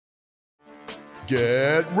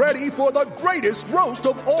Get ready for the greatest roast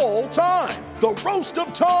of all time, the Roast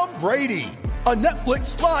of Tom Brady, a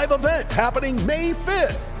Netflix live event happening May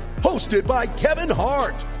 5th. Hosted by Kevin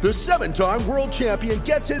Hart, the 7-time world champion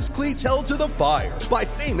gets his cleats held to the fire by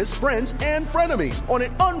famous friends and frenemies on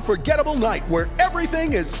an unforgettable night where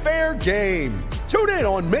everything is fair game. Tune in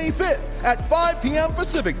on May 5th at 5 p.m.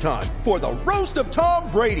 Pacific time for the Roast of Tom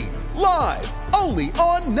Brady, live only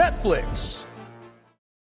on Netflix.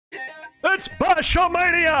 It's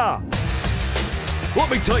Bashamania!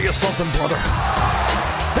 Let me tell you something, brother.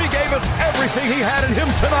 He gave us everything he had in him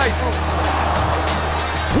tonight.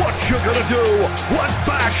 What you gonna do when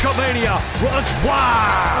Bashamania runs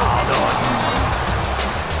wild?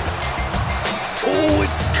 Oh,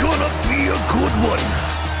 it's gonna be a good one.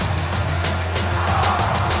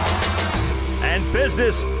 And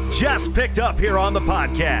business just picked up here on the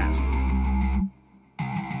podcast.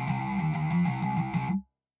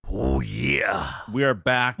 Oh, yeah. We are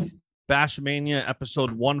back. Bashamania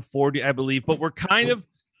episode 140, I believe. But we're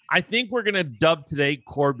I think we're going to dub today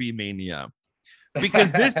Corby Mania.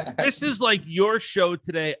 Because this is like your show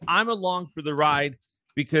today. I'm along for the ride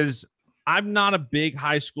because I'm not a big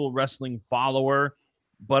high school wrestling follower.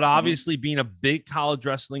 But obviously being a big college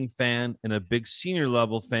wrestling fan and a big senior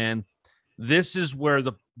level fan, this is where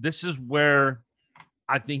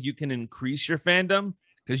I think you can increase your fandom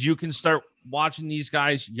because you can start watching these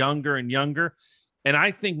guys younger and younger. And I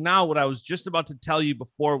think now what I was just about to tell you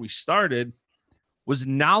before we started was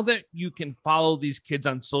now that you can follow these kids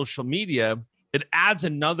on social media, it adds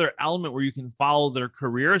another element where you can follow their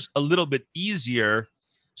careers a little bit easier.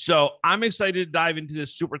 So I'm excited to dive into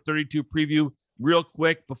this Super 32 preview real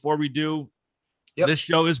quick before we do. Yep. This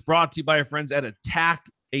show is brought to you by our friends at Attack,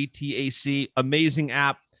 ATAC, amazing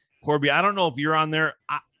app. Corby, I don't know if you're on there.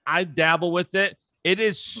 I dabble with it. It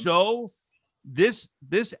is so... This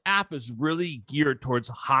app is really geared towards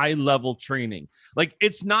high level training. Like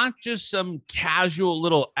it's not just some casual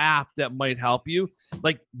little app that might help you.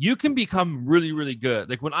 Like you can become really, really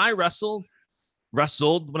good. Like when I wrestled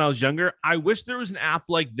when I was younger, I wish there was an app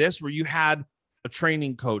like this where you had a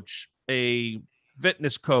training coach, a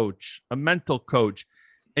fitness coach, a mental coach,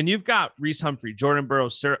 and you've got Reese Humphrey, Jordan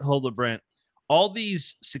Burroughs, Sarah Hildebrandt, all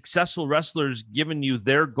these successful wrestlers giving you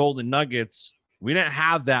their golden nuggets. We didn't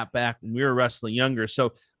have that back when we were wrestling younger.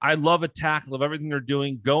 So I love Attack, love everything they're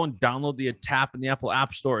doing. Go and download the Attack in the Apple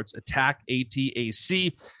App Store. It's Attack,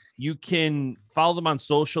 ATAC. You can follow them on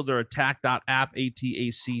social. They're attack.app,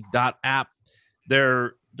 ATAC.app.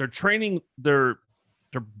 Their training, their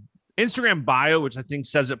Instagram bio, which I think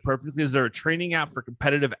says it perfectly, is they're a training app for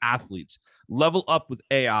competitive athletes. Level up with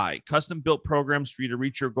AI. Custom-built programs for you to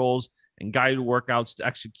reach your goals and guided workouts to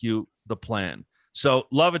execute the plan. So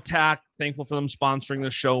love Attack. Thankful for them sponsoring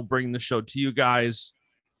the show, bringing the show to you guys.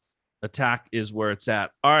 Attack is where it's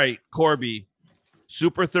at. All right, Corby,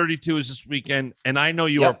 Super 32 is this weekend, and I know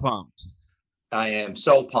you are pumped. I am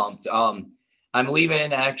so pumped. I'm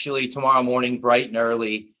leaving actually tomorrow morning, bright and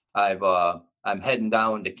early. I'm heading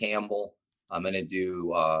down to Campbell. I'm going to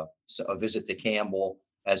do a visit to Campbell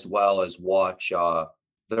as well as watch the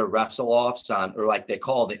wrestle-offs on, or like they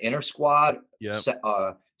call the inner squad.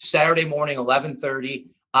 Saturday morning, 11:30,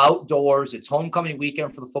 outdoors. It's homecoming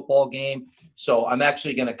weekend for the football game. So I'm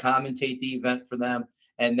actually going to commentate the event for them.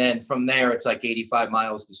 And then from there, it's like 85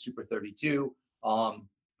 miles to Super 32.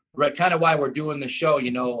 Right, kind of why we're doing the show,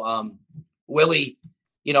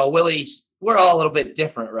 Willie's, we're all a little bit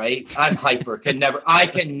different, right? I'm hyper, I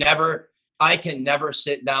can never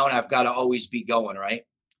sit down. I've got to always be going, right?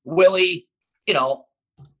 Willie,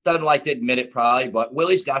 doesn't like to admit it probably, but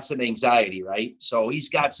Willie's got some anxiety, right? So he's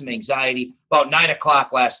got some anxiety. About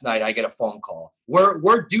 9:00 last night, I get a phone call.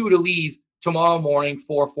 We're due to leave tomorrow morning,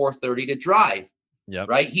 4:30 to drive. Yeah.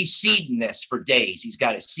 Right. He's seeding this for days. He's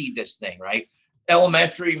got to seed this thing, right?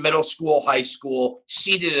 Elementary, middle school, high school,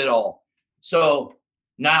 seeded it all. So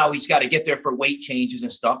now he's got to get there for weight changes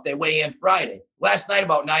and stuff. They weigh in Friday. Last night,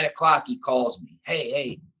 about 9:00, he calls me.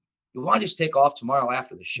 Hey, you want to just take off tomorrow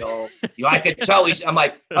after the show? I could tell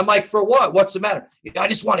I'm like, for what? What's the matter? I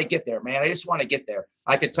just want to get there, man. I just want to get there.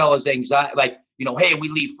 I could tell his anxiety, hey, we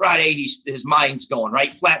leave Friday. His mind's going,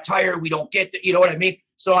 right? Flat tire. We don't get to, you know what I mean?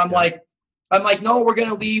 So I'm like, no, we're going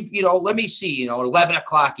to leave, let me see,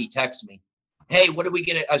 11:00, he texts me. Hey, what are we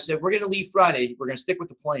going to, I said, we're going to leave Friday. We're going to stick with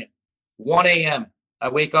the plan. 1 a.m. I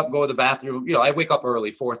wake up, go to the bathroom. I wake up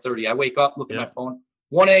early, 4:30. I wake up, look at my phone.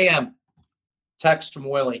 1 a.m. Text from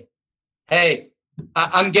Willie. Hey,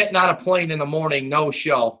 I'm getting on a plane in the morning, no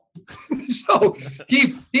show. So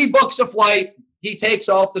he books a flight. He takes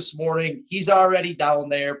off this morning. He's already down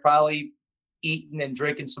there, probably eating and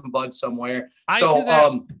drinking some bud somewhere.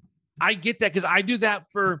 I get that because I do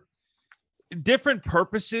that for different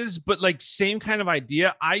purposes, but like same kind of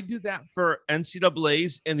idea. I do that for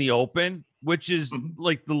NCAAs in the Open, which is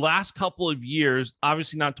like the last couple of years,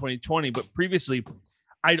 obviously not 2020, but previously,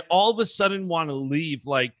 I'd all of a sudden want to leave.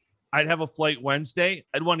 Like I'd have a flight Wednesday.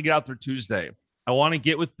 I'd want to get out there Tuesday. I want to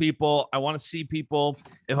get with people. I want to see people.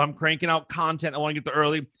 If I'm cranking out content, I want to get there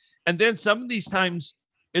early. And then some of these times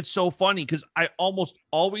it's so funny because I almost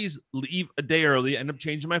always leave a day early, end up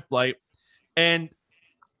changing my flight. And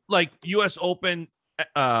like US Open,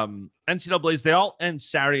 NCAAs, they all end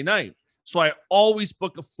Saturday night. So I always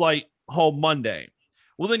book a flight home Monday.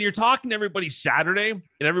 Well, then you're talking to everybody Saturday and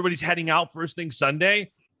everybody's heading out first thing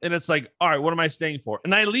Sunday. And it's like, all right, what am I staying for?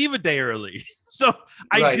 And I leave a day early. So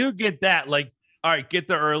I do get that. Like, all right, get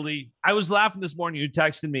there early. I was laughing this morning. You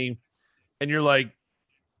texted me and you're like,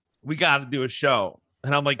 we got to do a show.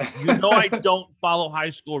 And I'm like, I don't follow high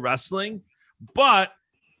school wrestling, but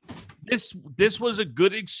this was a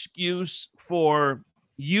good excuse for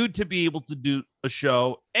you to be able to do a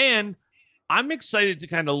show. And I'm excited to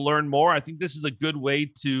kind of learn more. I think this is a good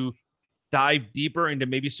way to dive deeper into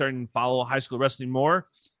maybe starting to follow high school wrestling more.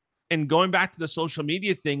 And going back to the social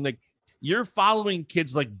media thing, like you're following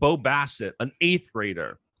kids like Bo Bassett, an 8th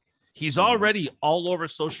grader. He's already all over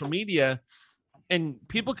social media. And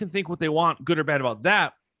people can think what they want, good or bad about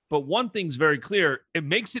that. But one thing's very clear. It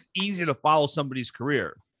makes it easier to follow somebody's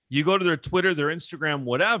career. You go to their Twitter, their Instagram,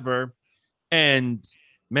 whatever, and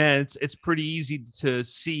man, it's pretty easy to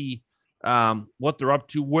see what they're up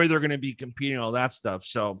to, where they're going to be competing, all that stuff.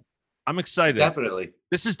 So I'm excited. Definitely.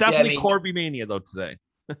 This is definitely Corby Mania, though, today.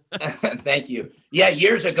 Thank you. Yeah,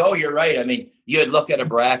 years ago, you're right. I mean, you'd look at a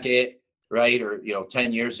bracket, right? Or,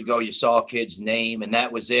 10 years ago, you saw a kid's name and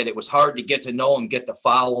that was it. It was hard to get to know him, get to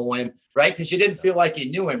follow him, right? Because you didn't feel like you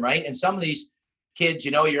knew him, right? And some of these kids,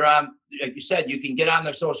 you're on, like you said, you can get on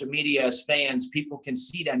their social media as fans. People can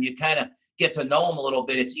see them. You kind of get to know them a little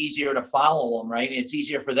bit. It's easier to follow them, right? And it's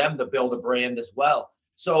easier for them to build a brand as well.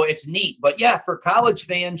 So it's neat. But yeah, for college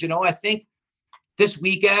fans, I think this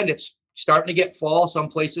weekend, it's starting to get fall, some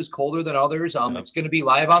places colder than others. It's going to be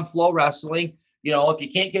live on Flow Wrestling. If you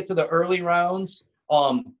can't get to the early rounds,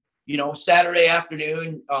 Saturday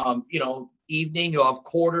afternoon, evening, you'll have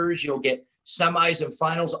quarters, you'll get semis and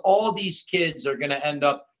finals. All these kids are going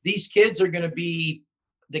to be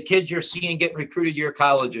the kids you're seeing get recruited to your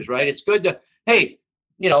colleges, right? It's good to, hey,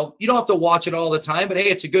 you don't have to watch it all the time, but hey,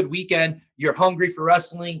 it's a good weekend. You're hungry for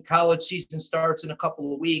wrestling. College season starts in a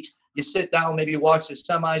couple of weeks. You sit down, maybe watch the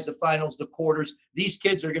semis, the finals, the quarters. These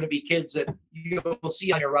kids are going to be kids that you'll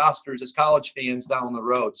see on your rosters as college fans down the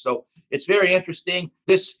road. So it's very interesting.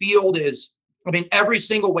 This field is, every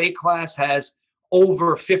single weight class has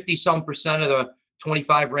over 50% of the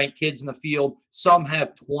 25 ranked kids in the field. Some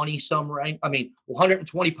have 20 some ranked.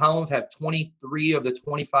 120 pounds have 23 of the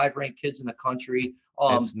 25 ranked kids in the country.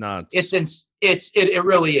 It's nuts. It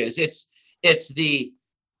really is. It's the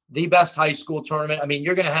best high school tournament.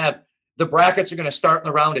 You're going to have the brackets are going to start in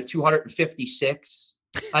the round at 256.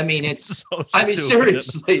 It's so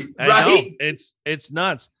seriously, I right? know. It's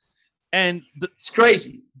nuts. And it's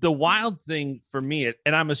crazy. The wild thing for me,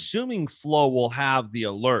 and I'm assuming Flow will have the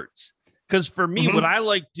alerts, because for me, what I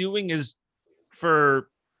like doing is, for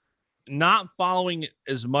not following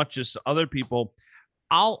as much as other people,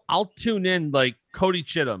 I'll tune in like Cody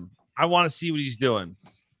Chittum. I want to see what he's doing.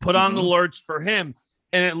 Put on alerts for him.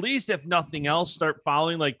 And at least, if nothing else, start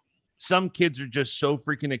following. Like, some kids are just so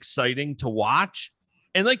freaking exciting to watch.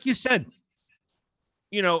 And like you said,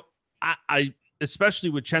 I especially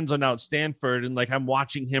with Chenzo now at Stanford, and like I'm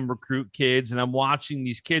watching him recruit kids, and I'm watching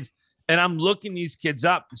these kids, and I'm looking these kids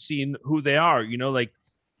up and seeing who they are. Like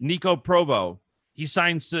Nico Provo, he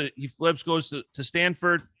flips, goes to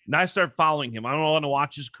Stanford, and I start following him. I don't want to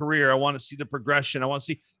watch his career. I want to see the progression. I want to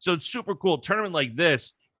see. So it's super cool. A tournament like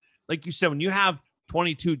this, like you said, when you have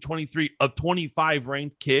 22, 23 of 25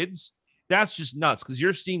 ranked kids, that's just nuts, because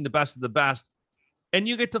you're seeing the best of the best, and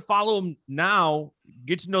you get to follow them now,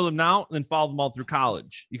 get to know them now, and then follow them all through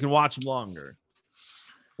college. You can watch them longer.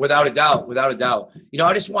 Without a doubt.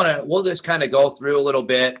 I just we'll just kind of go through a little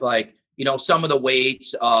bit, like, some of the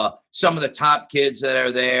weights, some of the top kids that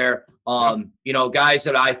are there, guys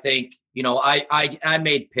that I think, I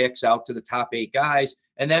made picks out to the top 8 guys,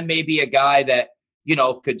 and then maybe a guy that,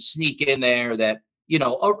 could sneak in there that,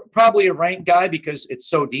 probably a ranked guy because it's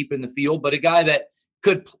so deep in the field, but a guy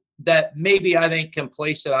that maybe I think can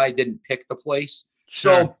place that I didn't pick the place.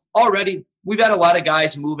 Sure. So already we've had a lot of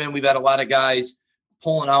guys move in. We've had a lot of guys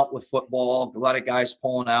pulling out with football, a lot of guys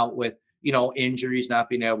pulling out with, injuries, not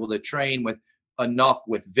being able to train with enough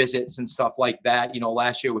with visits and stuff like that.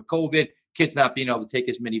 Last year with COVID, kids not being able to take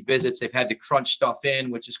as many visits. They've had to crunch stuff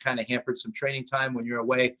in, which has kind of hampered some training time when you're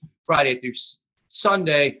away Friday through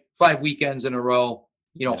Sunday, 5 weekends in a row.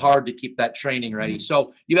 Hard to keep that training ready.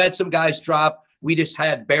 So you had some guys drop. We just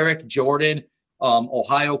had Barrick Jordan,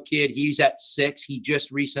 Ohio kid. He's at 6. He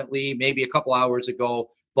just recently, maybe a couple hours ago,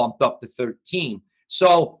 bumped up to 13.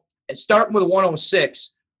 So starting with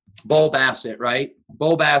 106, Bo Bassett, right?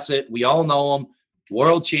 Bo Bassett, we all know him,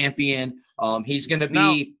 world champion. He's going to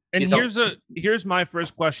be. Now, here's my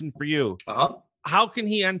first question for you. How can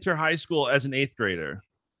he enter high school as an 8th grader?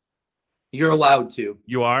 You're allowed to.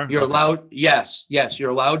 You are? You're allowed. Yes.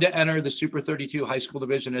 You're allowed to enter the Super 32 high school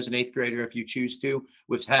division as an 8th grader if you choose to,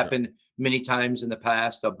 which happened many times in the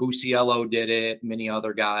past. Busiello did it. Many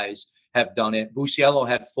other guys have done it. Busiello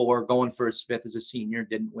had 4, going for his 5th as a senior,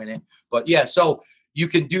 didn't win it. But yeah, so you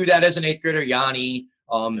can do that as an 8th grader, Yanni.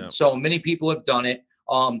 So many people have done it.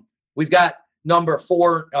 We've got number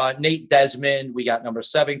 4, Nate Desmond. We got number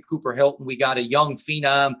 7, Cooper Hilton. We got a young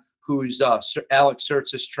phenom who's Alex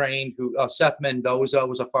Sertzis trained, who Seth Mendoza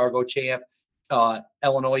was a Fargo champ,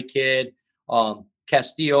 Illinois kid,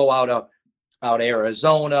 Castillo out of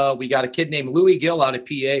Arizona. We got a kid named Louis Gill out of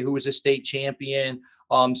PA who was a state champion.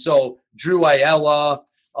 So Drew Ayala,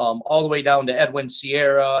 all the way down to Edwin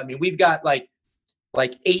Sierra. I mean, we've got like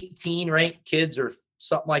 18 ranked kids or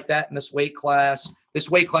something like that in this weight class.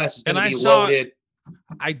 This weight class is going to be loaded.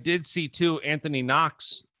 I did see too, Anthony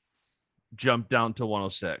Knox jumped down to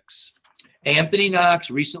 106. Anthony Knox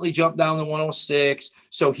recently jumped down to 106,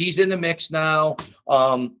 so he's in the mix now.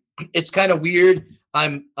 It's kind of weird.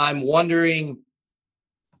 I'm wondering.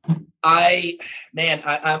 I'm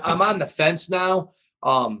on the fence now.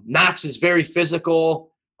 Knox is very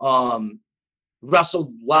physical.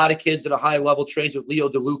 Wrestled a lot of kids at a high level. Trains with Leo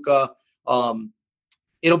DeLuca.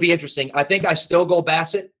 It'll be interesting. I think I still go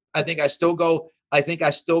Bassett. I think I still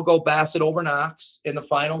go Bassett over Knox in the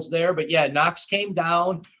finals there. But yeah, Knox came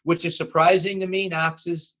down, which is surprising to me. Knox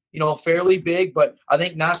is, fairly big, but I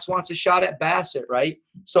think Knox wants a shot at Bassett, right?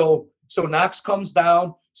 So Knox comes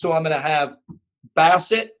down. So I'm going to have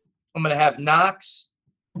Bassett. I'm going to have Knox,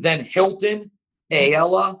 then Hilton,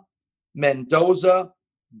 Ayala, Mendoza,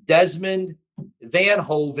 Desmond, Van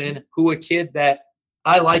Hoven, who a kid that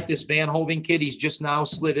I like this Van Hoven kid. He's just now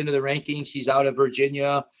slid into the rankings. He's out of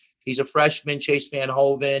Virginia. He's a freshman, Chase Van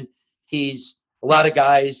Hoven. He's a lot of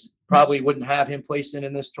guys probably wouldn't have him placing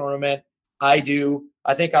in this tournament. I do.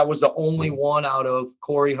 I think I was the only one out of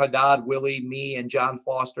Corey Haddad, Willie, me, and John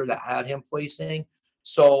Foster that had him placing.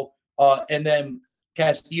 So, and then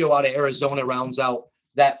Castillo out of Arizona rounds out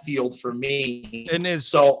that field for me. And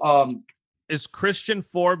is Christian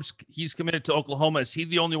Forbes, he's committed to Oklahoma. Is he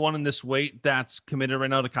the only one in this weight that's committed right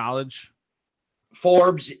now to college?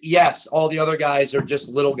 Forbes, yes. All the other guys are just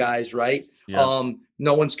little guys, right? Yeah.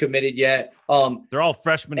 No one's committed yet. They're all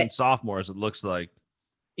freshmen and sophomores, it looks like.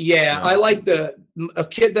 Yeah, I like a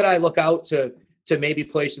kid that I look out to maybe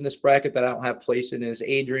place in this bracket that I don't have place in is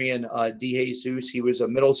Adrian DeJesus. He was a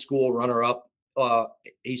middle school runner-up.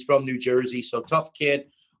 He's from New Jersey, so tough kid.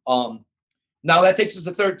 Now that takes us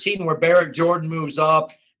to 13, where Barrick Jordan moves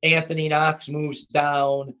up, Anthony Knox moves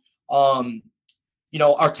down.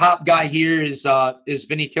 Our top guy here is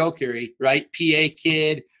Vinny Kilkeary, right? PA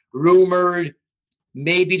kid, rumored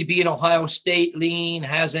maybe to be an Ohio State lean,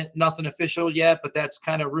 nothing official yet, but that's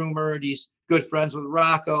kind of rumored. He's good friends with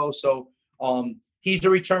Rocco, so he's a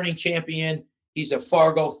returning champion. He's a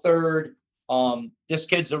Fargo third. This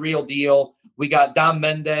kid's a real deal. We got Dom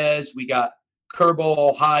Mendez, we got Kerbo,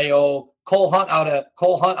 Ohio, Cole Hunt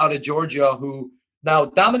out of Georgia. Who now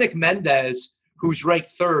Dominic Mendez, who's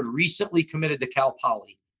ranked 3rd, recently committed to Cal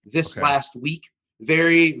Poly last week.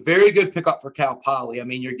 Very, very good pickup for Cal Poly. I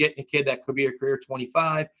mean, you're getting a kid that could be a career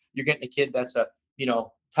 25. You're getting a kid that's a,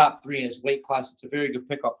 top 3 in his weight class. It's a very good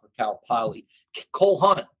pickup for Cal Poly. Cole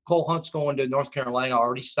Hunt's going to North Carolina,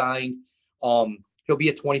 already signed. He'll be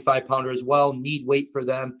a 25-pounder as well. Need weight for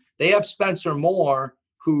them. They have Spencer Moore,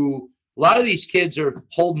 who a lot of these kids are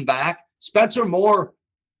holding back. Spencer Moore,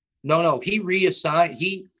 he reassigned.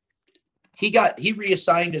 He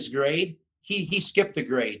reassigned his grade. He skipped a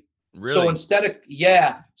grade. Really? So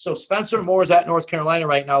so Spencer Moore is at North Carolina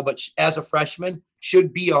right now, but as a freshman,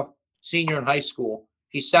 should be a senior in high school.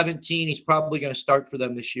 He's 17. He's probably going to start for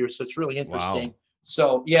them this year. So it's really interesting. Wow.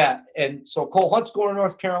 So, and so Cole Hunt's going to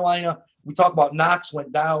North Carolina. We talk about Knox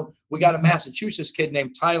went down. We got a Massachusetts kid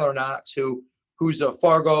named Tyler Knox, who's a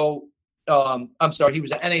Fargo. He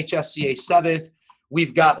was an NHSCA 7th.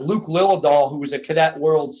 We've got Luke Lillidahl, who was a Cadet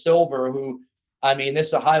World Silver, this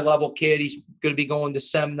is a high-level kid. He's going to be going to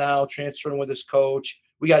SEM now, transferring with his coach.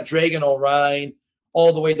 We got Dragan O'Ryan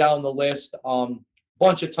all the way down the list.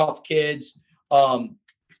 bunch of tough kids.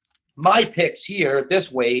 My picks here at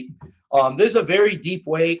this weight, this is a very deep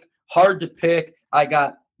weight, hard to pick. I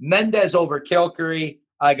got Mendez over Kilkery.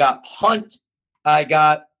 I got Hunt. I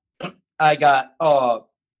got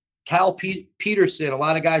Cal Peterson. A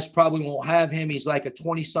lot of guys probably won't have him. He's like a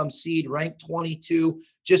 20-some seed, ranked 22.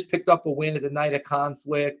 Just picked up a win at the Night of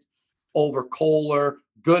Conflict over Kohler.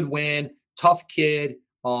 Good win. Tough kid.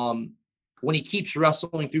 When he keeps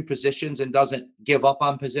wrestling through positions and doesn't give up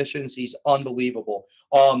on positions, he's unbelievable.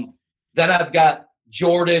 Then I've got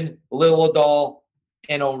Jordan, Lilladal,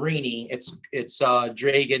 and Orini. It's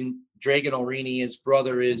Dragan Orini. His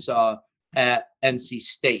brother is at NC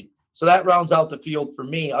State. So that rounds out the field for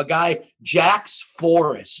me. A guy, Jax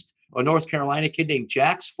Forrest, a North Carolina kid named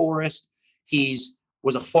Jax Forrest.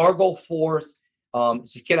 Was a Fargo fourth.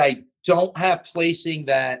 It's a kid I don't have placing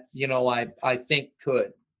that, I think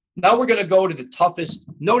could. Now we're going to go to the toughest,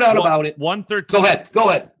 no doubt about it. 113. Go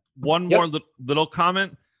ahead. One more little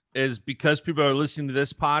comment is because people are listening to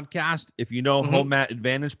this podcast. If you know Home Mat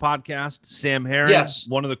Advantage podcast, Sam Herron,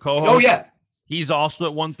 one of the co-hosts. Oh, yeah. He's also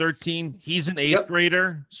at 113. He's an eighth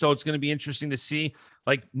grader, so it's going to be interesting to see.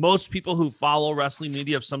 Like most people who follow wrestling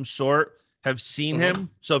media of some sort have seen him.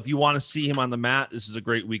 So if you want to see him on the mat, this is a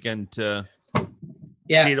great weekend to see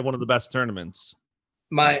it at one of the best tournaments.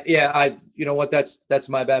 You know what? That's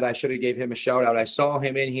my bad. I should have gave him a shout out. I saw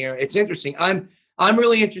him in here. It's interesting. I'm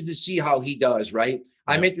really interested to see how he does, right?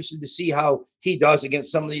 I'm interested to see how he does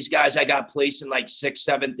against some of these guys I got placed in like 6th,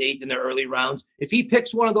 7th, 8th in the early rounds. If he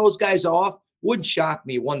picks one of those guys off, wouldn't shock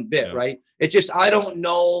me one bit, right? It's just I don't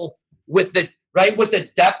know with the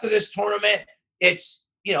depth of this tournament. It's,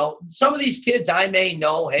 some of these kids I may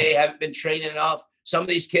know, hey, haven't been training enough. Some of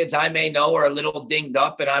these kids I may know are a little dinged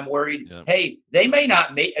up, and I'm worried, hey, they may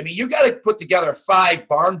not make. I mean, you got to put together 5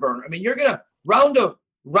 barn burner. I mean, you're going to round of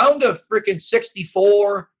freaking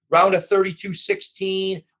 64, round of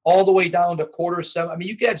 32-16, all the way down to quarter 7. I mean,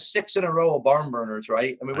 you could have 6 in a row of barn burners,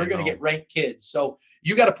 right? I mean, we're going to get ranked kids. So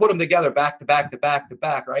you got to put them together back to back to back to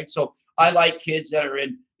back, right? So I like kids that are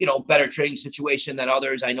in, better training situation than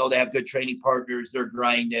others. I know they have good training partners. They're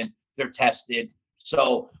grinding. They're tested.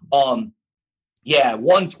 So,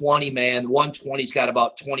 120, man. 120's got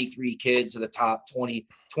about 23 kids of the top 20,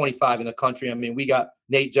 25 in the country. I mean, we got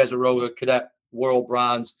Nate Jezeroga, cadet world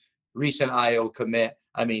bronze, recent IO commit.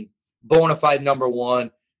 I mean, bona fide number 1,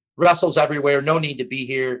 wrestles everywhere. No need to be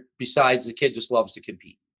here. Besides, the kid just loves to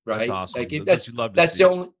compete, right? That's awesome. Like, that's the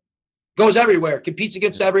only, goes everywhere, competes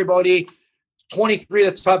against everybody. 23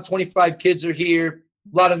 of the top 25 kids are here.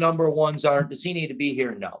 A lot of number 1s aren't. Does he need to be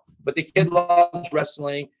here? No. But the kid loves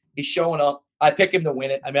wrestling. He's showing up. I pick him to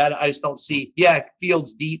win it. I mean, I just don't see. Yeah,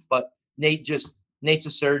 field's deep, but Nate's a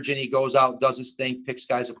surgeon. He goes out, does his thing, picks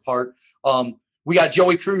guys apart. We got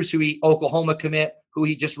Joey Cruz, Oklahoma commit, who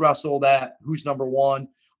he just wrestled at, who's number 1.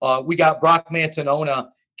 We got Brock Mantanona,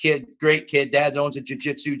 kid, great kid. Dad owns a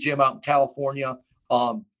jiu-jitsu gym out in California.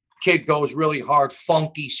 Kid goes really hard,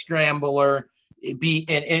 funky scrambler. It'd be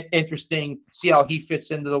interesting, see how he fits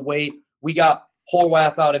into the weight. We got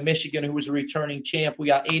Horwath out of Michigan, who was a returning champ. We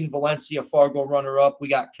got Aiden Valencia, Fargo runner-up. We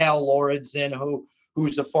got Cal Lorenzen,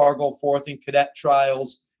 who's a Fargo 4th in cadet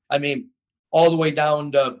trials. I mean, all the way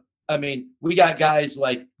down to, we got guys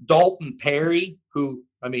like Dalton Perry, who,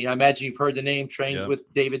 I imagine you've heard the name, trains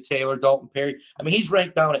with David Taylor, Dalton Perry. I mean, he's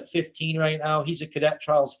ranked down at 15 right now. He's a cadet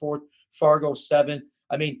trials 4th, Fargo 7.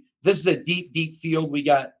 I mean, this is a deep, deep field. We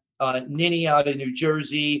got Ninny out of New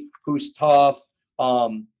Jersey, who's tough.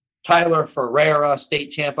 Tyler Ferreira,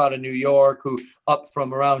 state champ out of New York, who up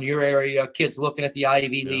from around your area, kids looking at the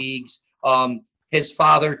Ivy Leagues. His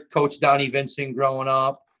father coached Donnie Vincent growing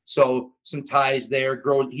up, so some ties there.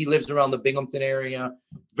 He lives around the Binghamton area.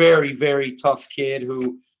 Very, very tough kid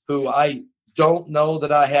who I don't know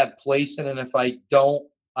that I have place in, and if I don't,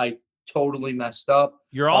 I totally messed up.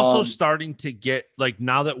 You're also starting to get, like,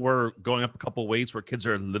 now that we're going up a couple weights where kids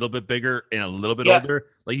are a little bit bigger and a little bit older,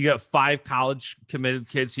 like you got 5 college committed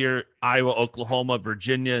kids here, Iowa, Oklahoma,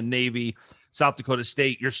 Virginia, Navy, South Dakota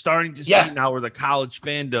State. You're starting to see now where the college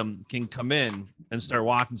fandom can come in and start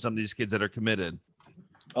watching some of these kids that are committed.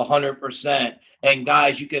 100%. And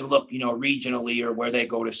guys, you can look, regionally or where they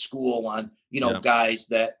go to school on, guys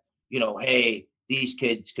that, hey, these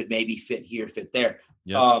kids could maybe fit here, fit there.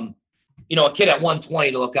 A kid at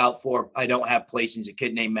 120 to look out for. I don't have placings. A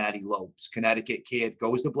kid named Matty Lopes, Connecticut kid,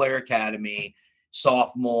 goes to Blair Academy,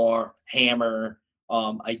 sophomore, hammer.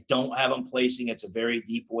 I don't have him placing. It's a very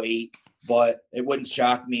deep weight, but it wouldn't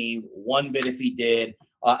shock me one bit if he did.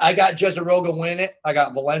 I got Jezeroga winning it. I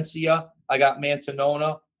got Valencia. I got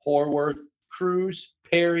Mantanona, Horwath, Cruz,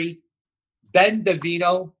 Perry, Ben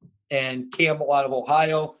DeVito, and Campbell out of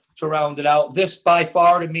Ohio to round it out. This by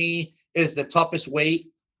far to me is the toughest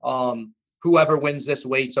weight. Whoever wins this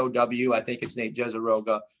weight's OW. I think it's Nate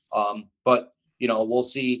Jezeroga. But we'll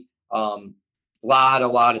see. Lot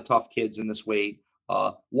of tough kids in this weight.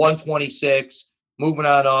 126, moving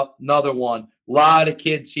on up, another one. Lot of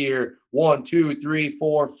kids here. 1, 2, 3,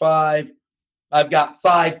 4, 5. I've got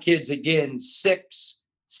 5 kids again, 6,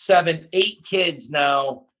 7, 8 kids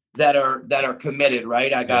now that are committed,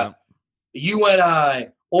 right? I got UNI,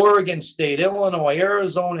 Oregon State, Illinois,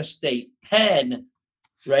 Arizona State, Penn,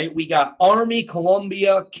 right? We got Army,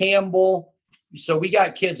 Columbia, Campbell. So we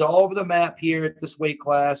got kids all over the map here at this weight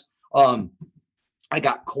class. I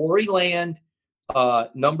got Corey Land,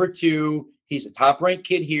 number 2. He's a top-ranked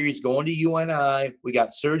kid here. He's going to UNI. We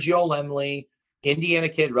got Sergio Lemley, Indiana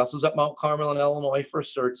kid, wrestles at Mount Carmel in Illinois for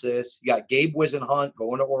Certis. You got Gabe Wisenhunt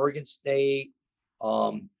going to Oregon State.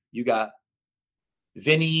 You got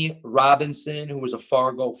Vinny Robinson, who was a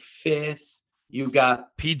Fargo 5th. You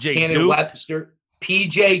got PJ Cannon Duke. Webster.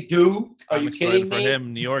 PJ Duke. Are I'm you excited kidding for me?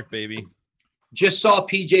 him, New York, baby. Just saw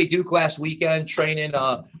PJ Duke last weekend training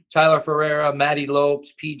Tyler Ferreira, Matty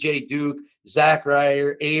Lopes, PJ Duke, Zach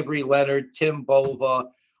Ryder, Avery Leonard, Tim Bova,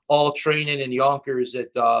 all training in Yonkers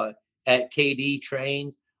at KD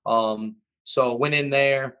trained. So went in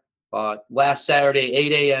there last Saturday,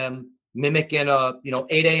 8 a.m., mimicking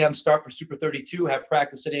 8 a.m. start for Super 32, had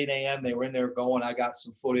practice at 8 a.m. They were in there going. I got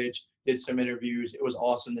some footage, did some interviews. It was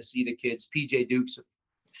awesome to see the kids. PJ Duke's a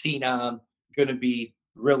phenom, going to be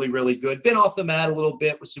really, really good. Been off the mat a little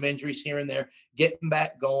bit with some injuries here and there, getting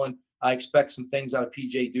back going. I expect some things out of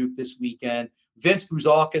PJ Duke this weekend. Vince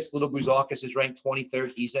Bouzakis, little Bouzakis is ranked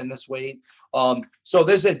 23rd. He's in this weight. So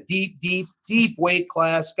there's a deep weight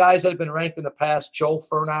class. Guys that have been ranked in the past. Joe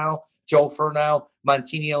Furnow,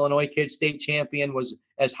 Montini, Illinois kid, state champion, was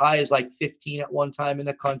as high as like 15 at one time in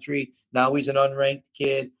the country. Now he's an unranked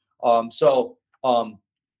kid.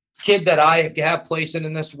 Kid that I have placing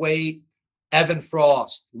in this weight, Evan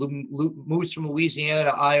Frost, moves from Louisiana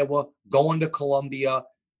to Iowa, going to Columbia.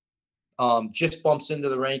 Just bumps into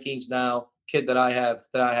the rankings now. Kid that I have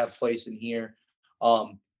placing here.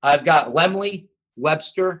 I've got Lemley,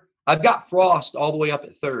 Webster. I've got Frost all the way up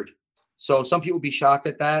at 3rd. So some people be shocked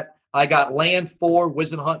at that. I got Land 4,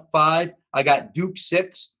 Wisenhunt 5. I got Duke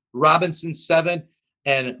 6, Robinson 7,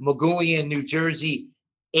 and Magoulian, New Jersey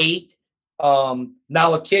 8.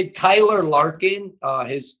 Now a kid, Kyler Larkin,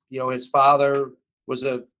 his father was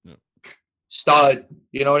a stud,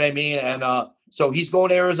 you know what I mean? And so he's going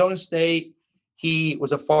to Arizona State. He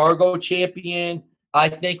was a Fargo champion. I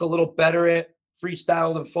think a little better at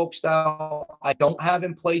freestyle than folk style. I don't have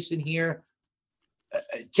him placing here.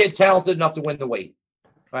 Kid talented enough to win the weight,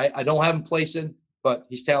 right? I don't have him placing, but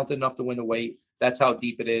he's talented enough to win the weight. That's how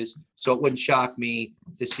deep it is. So it wouldn't shock me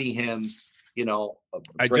to see him,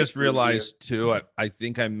 I just realized too, I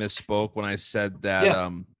think I misspoke when I said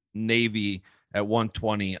that Navy at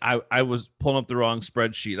 120. I was pulling up the wrong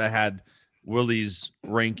spreadsheet. I had Willie's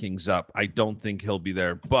rankings up. I don't think he'll be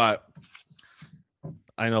there, but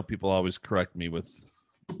I know people always correct me with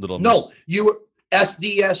little. No, you were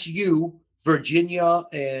SDSU, Virginia,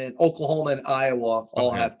 and Oklahoma and Iowa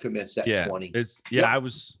all have commits at 20. I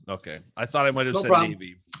was okay. I thought I might have said problem.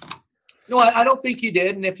 Navy. No, I don't think you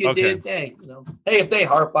did. And if you did, hey, if they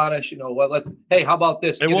harp on us, hey, how about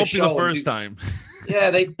this? It won't be the first time. Yeah,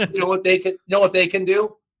 they, what they can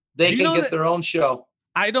do? They can get their own show.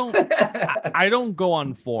 I don't go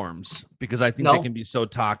on forums because I think they can be so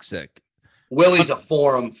toxic. Willie's a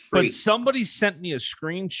forum freak. But somebody sent me a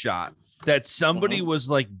screenshot that somebody was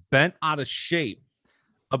like bent out of shape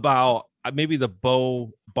about maybe the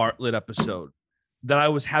Bo Bartlett episode that I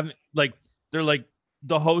was having. Like, they're like,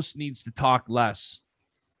 the host needs to talk less.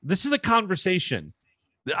 This is a conversation.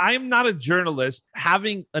 I am not a journalist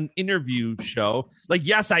having an interview show. Like,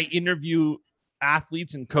 yes, I interview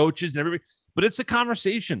athletes and coaches and everybody, but it's a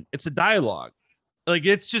conversation. It's a dialogue. Like,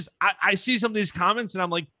 it's just, I see some of these comments and I'm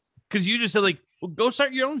like, because you just said, like, well, go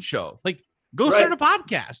start your own show. Like, go start a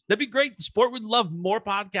podcast. That'd be great. The sport would love more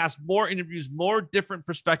podcasts, more interviews, more different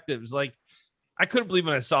perspectives. Like, I couldn't believe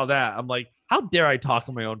when I saw that. I'm like, how dare I talk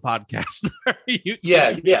on my own podcast?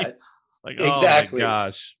 Yeah. Like, exactly. Oh my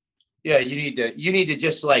gosh. Yeah, you need to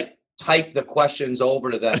just like type the questions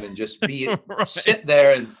over to them and just be sit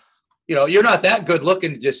there and you're not that good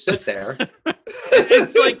looking to just sit there.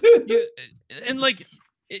 It's like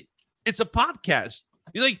it's a podcast.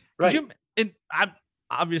 You're like, and I'm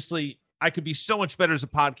obviously I could be so much better as a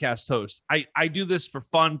podcast host. I do this for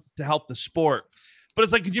fun to help the sport. But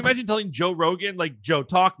it's like, could you imagine telling Joe Rogan, like, Joe,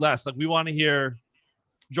 talk less. Like, we want to hear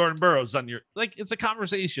Jordan Burroughs on your, like, it's a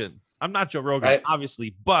conversation. I'm not Joe Rogan,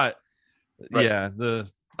 obviously, but yeah,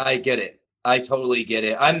 I get it. I totally get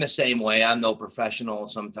it. I'm the same way. I'm no professional.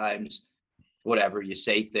 Sometimes, whatever you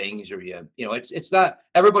say things, or it's not.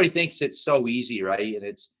 Everybody thinks it's so easy, right? And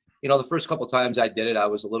it's, the first couple of times I did it, I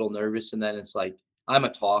was a little nervous, and then it's like I'm a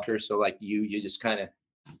talker, so like you just kind of,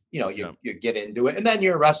 you get into it, and then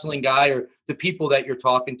you're a wrestling guy, or the people that you're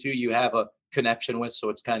talking to, you have a connection with, so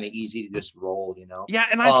it's kind of easy to just roll, Yeah,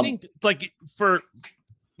 and I think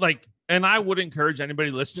and I would encourage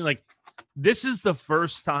anybody listening, like, this is the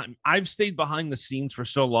first time I've stayed behind the scenes for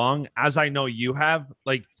so long, as I know you have.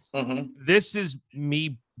 Like, this is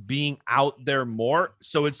me being out there more.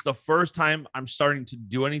 So it's the first time I'm starting to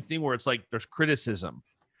do anything where it's like there's criticism,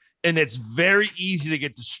 and it's very easy to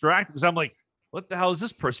get distracted because I'm like, what the hell does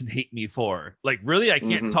this person hate me for? Like, really? I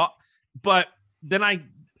can't talk. But then I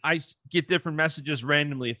get different messages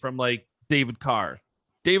randomly from like David Carr.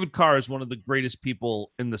 David Carr is one of the greatest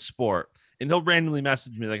people in the sport. And he'll randomly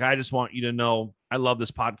message me like, I just want you to know I love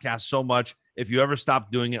this podcast so much. If you ever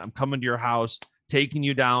stop doing it, I'm coming to your house, taking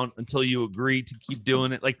you down until you agree to keep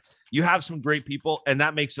doing it. Like, you have some great people, and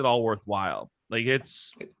that makes it all worthwhile. Like,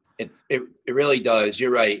 it really does.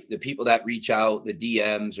 You're right. The people that reach out, the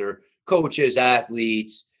DMs or coaches,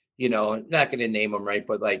 athletes, not going to name them, right?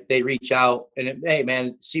 But like, they reach out and hey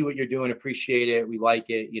man, see what you're doing. Appreciate it. We like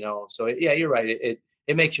it, so yeah, you're right.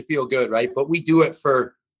 It makes you feel good. Right. But we do it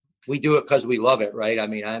because we love it. Right. I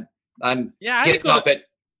mean, I'm getting up at,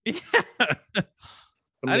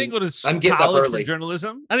 I didn't go to college for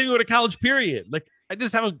journalism. I didn't go to college, period. Like, I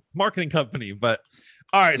just have a marketing company, but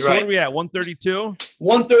all right. So what are we at? 132?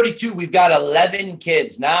 132. We've got 11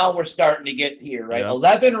 kids. Now we're starting to get here, right?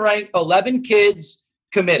 Yeah. 11 kids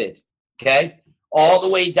committed. Okay. All the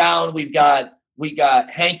way down. We got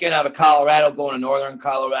Hankin out of Colorado going to Northern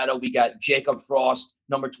Colorado. We got Jacob Frost,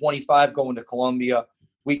 number 25, going to Columbia.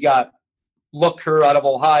 We got Looker out of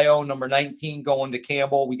Ohio, number 19, going to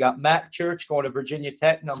Campbell. We got Matt Church going to Virginia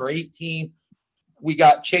Tech, number 18. We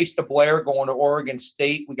got Chase DeBlair going to Oregon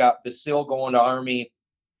State. We got Basil going to Army.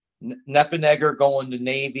 Neffenegger going to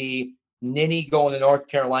Navy. Ninny going to North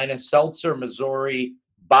Carolina. Seltzer, Missouri.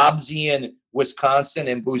 Bobzian, Wisconsin.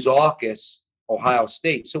 And Bouzakis, Ohio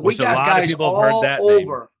State. So we got guys all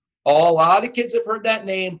over. A lot of kids have heard that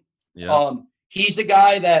name. Yeah. He's a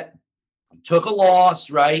guy that took a loss,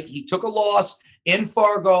 right? He took a loss in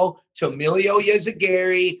Fargo to Emilio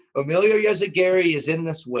Yezagari. Emilio Yezagari is in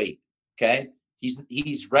this weight, okay?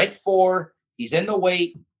 He's ranked 4. He's in the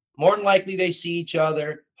weight. More than likely they see each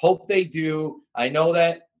other. Hope they do. I know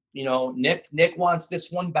that, Nick wants this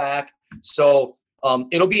one back. So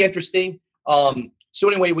it'll be interesting. So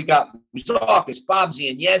anyway, we got Bouzakis,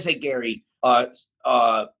 Bobzian, Yezagari,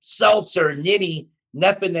 Seltzer, Ninny,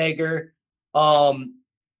 Neffenegger,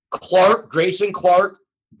 Grayson Clark,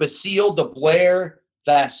 Basile, DeBlair,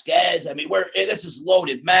 Vasquez. I mean, this is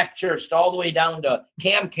loaded. Mac Church all the way down to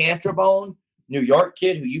Cam Cantrabone, New York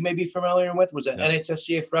kid who you may be familiar with, was an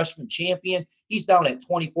NHSCA freshman champion. He's down at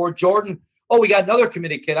 24. Jordan. Oh, we got another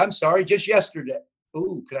committed kid. I'm sorry, just yesterday.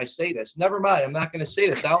 Ooh, could I say this? Never mind. I'm not going to say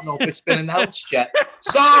this. I don't know if it's been announced yet.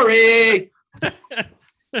 Sorry.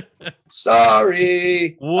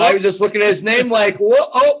 Sorry. Whoops. I was just looking at his name like, what?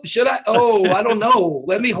 Oh, should I? Oh, I don't know.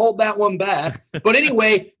 Let me hold that one back. But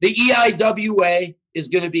anyway, the EIWA is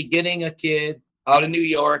going to be getting a kid out of New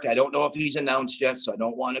York. I don't know if he's announced yet, so I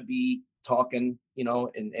don't want to be talking,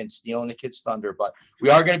 and stealing the kid's thunder. But we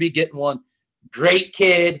are going to be getting one. Great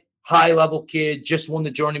kid, high-level kid, just won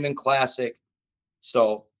the Journeyman Classic.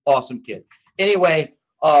 So, awesome kid. Anyway,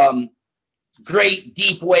 great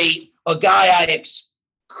deep weight. A guy I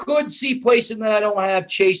could see placing that I don't have,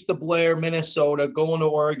 Chase DeBlair, Minnesota, going to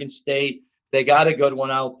Oregon State. They got a good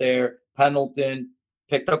one out there. Pendleton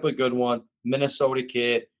picked up a good one. Minnesota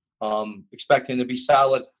kid. Expecting to be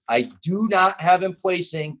solid. I do not have him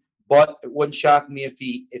placing, but it wouldn't shock me if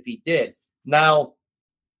he did. Now,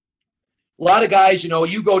 a lot of guys,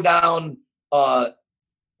 you go down. 1,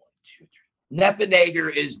 2, 3.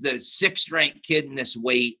 Neffenegger is the 6th ranked kid in this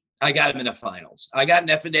weight. I got him in the finals. I got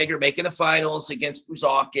Neffenegger making the finals against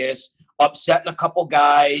Bouzakis, upsetting a couple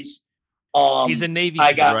guys. He's a Navy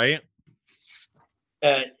kid, right?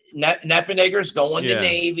 Neffenegger's going to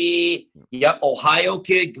Navy. Yep, Ohio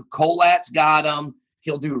kid. Colat's got him.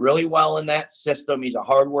 He'll do really well in that system. He's a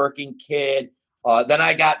hardworking kid. Then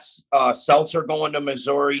I got Seltzer going to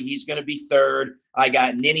Missouri. He's going to be 3rd. I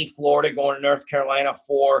got Ninny, Florida, going to North Carolina,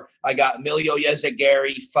 4. I got Emilio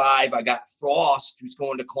Yezagari, 5. I got Frost, who's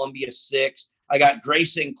going to Columbia, 6. I got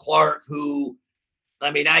Grayson Clark,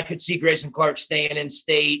 I could see Grayson Clark staying in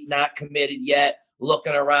state, not committed yet,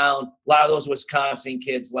 looking around. A lot of those Wisconsin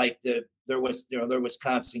kids like to they're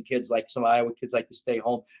Wisconsin kids, like some Iowa kids like to stay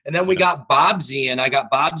home. And then we got Bobsy, and I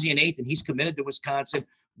got Bobsy in 8th, and he's committed to Wisconsin.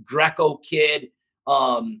 Greco kid,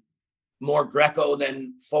 more Greco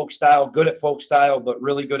than folk style, good at folk style, but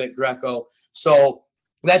really good at Greco. So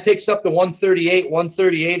that takes up to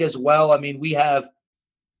 138 as well. I mean, we have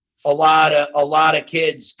a lot of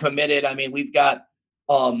kids committed. I mean, we've got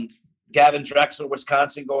Gavin Drexler,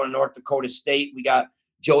 Wisconsin, going to North Dakota State. We got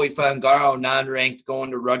Joey Fangaro, non-ranked,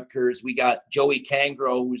 going to Rutgers. We got Joey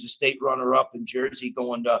Kangro, who's a state runner-up in Jersey,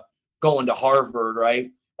 going to Harvard,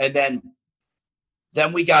 right? And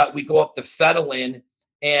then we go up to Fedlin,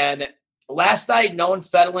 and last I had known,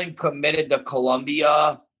 Fedlin committed to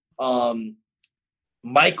Columbia.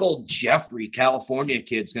 Michael Jeffrey, California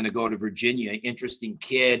kid's going to go to Virginia. Interesting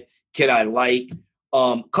kid I like.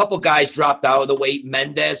 Couple guys dropped out of the weight.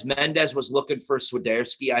 Mendez was looking for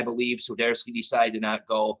Swiderski, I believe. Swiderski decided to not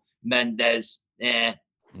go. Mendez,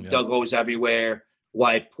 Doug goes everywhere.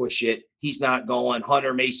 Why push it? He's not going.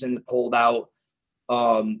 Hunter Mason pulled out.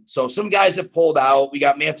 So some guys have pulled out. We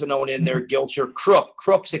got Mantanone in there. Gilcher.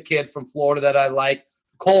 Crook's a kid from Florida that I like.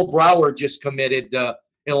 Cole Brower just committed to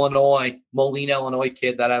Illinois. Moline, Illinois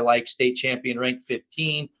kid that I like. State champion, ranked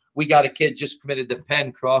 15. We got a kid just committed to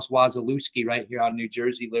Penn, Cross Wazalewski, right here out of New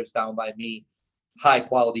Jersey, lives down by me. High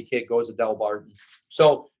quality kid, goes to Del Barton.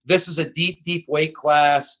 So this is a deep weight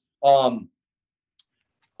class. A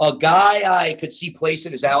guy I could see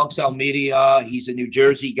placing is Alex Almeida. He's a New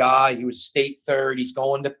Jersey guy. He was state third. He's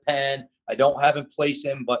going to Penn. I don't have him place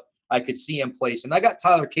him, but I could see him place. And I got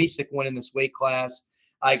Tyler Kasich winning this weight class.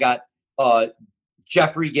 I got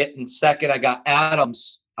Jeffrey getting second. I got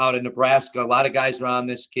Adams out of Nebraska. A lot of guys are on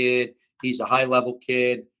this kid. He's a high-level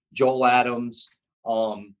kid. Joel Adams.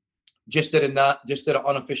 Just did an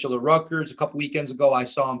unofficial at Rutgers a couple weekends ago. I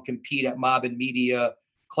saw him compete at Mob and Media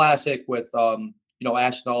Classic with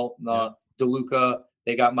Ashnault, DeLuca.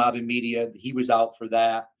 They got Mob and Media. He was out for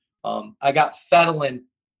that. I got Fedlin.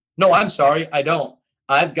 No, I'm sorry, I don't.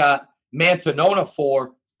 I've got Mantanona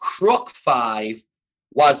 4, Crook 5,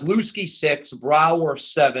 Wazlewski 6, Brower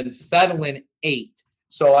 7, Fedlin 8.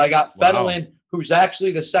 So I got Fedlin, who's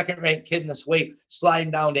actually the second-ranked kid in this weight,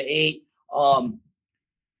 sliding down to 8.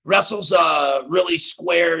 Wrestles a really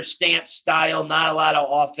square stance style, not a lot of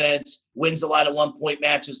offense, wins a lot of one-point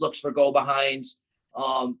matches, looks for go-behinds.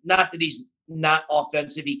 Not that he's not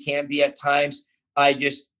offensive. He can be at times. I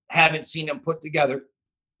just haven't seen him put together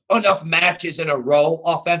enough matches in a row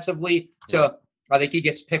offensively to – I think he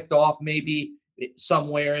gets picked off maybe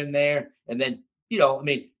somewhere in there. And then,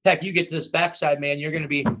 heck, you get to this backside, man, you're going to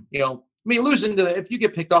be, losing to – if you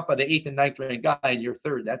get picked off by the 8th and 9th ranked guy and you're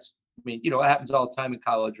third, that's – it happens all the time in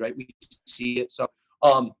college, right? We see it. So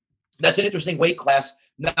that's an interesting weight class.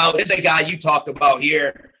 Now, there's a guy you talked about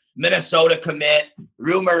here, Minnesota commit.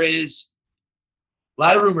 Rumor is a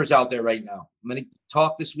lot of rumors out there right now. I'm going to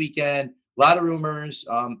talk this weekend. A lot of rumors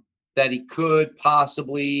that he could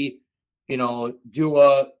possibly, do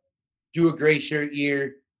a gray shirt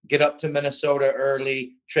year, get up to Minnesota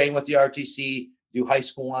early, train with the RTC, do high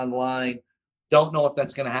school online. Don't know if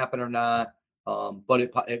that's going to happen or not. But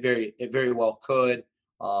it very well could.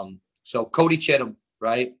 So Cody Chittum,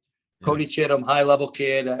 right? Yeah. Cody Chittum, high level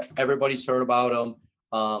kid. Everybody's heard about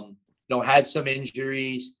him. Had some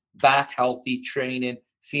injuries, back healthy, training,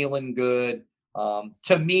 feeling good.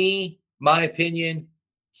 To me, my opinion,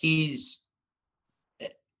 he's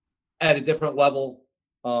at a different level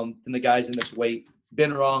than the guys in this weight.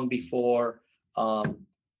 Been wrong before, but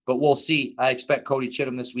we'll see. I expect Cody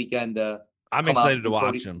Chittum this weekend to I'm excited to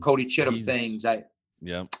watch him. Cody Chittum things. I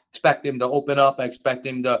expect him to open up. I expect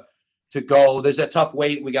him to go. There's a tough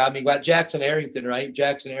weight. We got Jackson Arrington, right?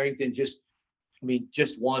 Jackson Arrington just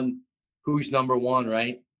won who's number one,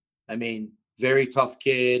 right? Very tough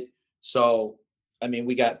kid. So,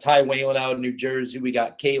 we got Ty Whalen out of New Jersey. We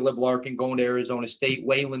got Caleb Larkin going to Arizona State,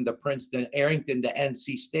 Whalen to Princeton, Arrington to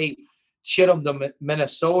NC State, Chittum to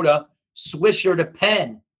Minnesota, Swisher to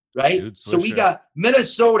Penn. Right. Dude, so we got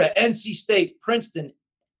Minnesota, NC State, Princeton,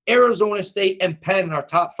 Arizona State, and Penn, our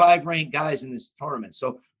top 5 ranked guys in this tournament.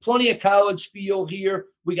 So plenty of college feel here.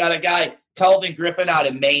 We got a guy, Kelvin Griffin, out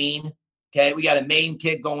of Maine. Okay. We got a Maine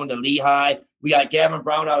kid going to Lehigh. We got Gavin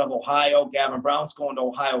Brown out of Ohio. Gavin Brown's going to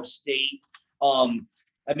Ohio State.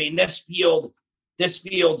 This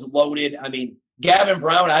field's loaded. Gavin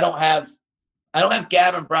Brown, I don't have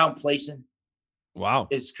Gavin Brown placing. Wow.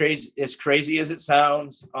 As crazy as it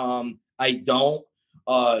sounds. I don't.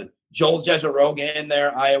 Joel Jezeroga in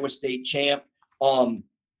there, Iowa State champ.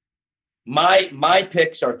 My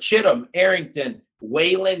picks are Chittum, Arrington,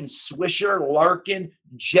 Whalen, Swisher, Larkin,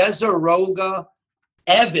 Jezeroga,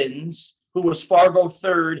 Evans, who was Fargo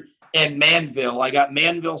third, and Manville. I got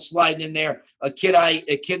Manville sliding in there. A kid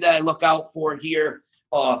that I look out for here.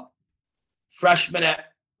 Freshman at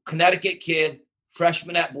Connecticut kid,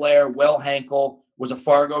 freshman at Blair. Will Hankel was a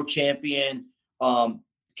Fargo champion.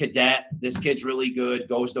 Cadet. This kid's really good.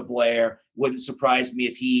 Goes to Blair. Wouldn't surprise me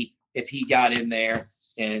if he got in there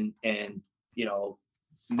and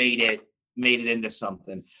made it into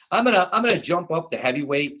something. I'm gonna jump up to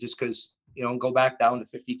heavyweight just because go back down to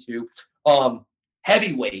 52.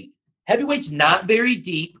 Heavyweight's not very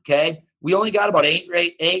deep. Okay, we only got about eight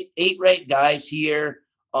ranked guys here.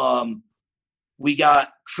 We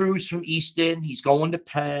got Cruz from Easton. He's going to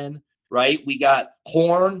Penn, right? We got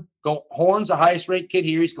Horn. Horn's the highest ranked kid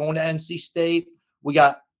here. He's going to NC State. We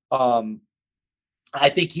got I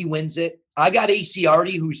think he wins it. I got AC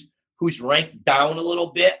Artie, who's ranked down a little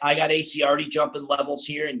bit. I got AC Artie jumping levels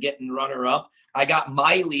here and getting runner up. I got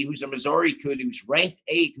Miley, who's a Missouri kid, who's ranked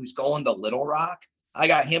 8th, who's going to Little Rock. I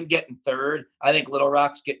got him getting 3rd. I think Little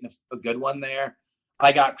Rock's getting a good one there.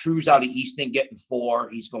 I got Cruz out of Easton getting 4.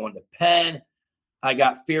 He's going to Penn. I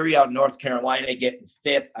got Ferry out of North Carolina getting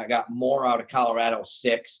 5th. I got Moore out of Colorado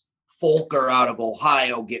 6th. Folker out of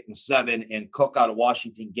Ohio getting 7, and Cook out of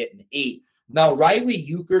Washington getting 8. Now, Riley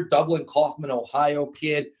Euchre, Dublin Kaufman, Ohio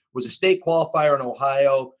kid, was a state qualifier in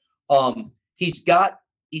Ohio. He's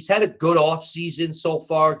had a good offseason so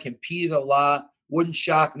far, competed a lot. Wouldn't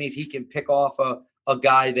shock me if he can pick off a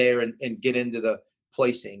guy there and get into the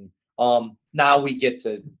placing. Now we get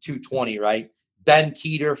to 220, right? Ben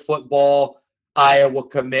Keeter, football. Iowa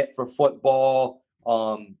commit for football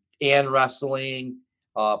and wrestling.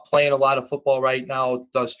 Playing a lot of football right now.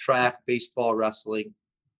 Does track, baseball, wrestling.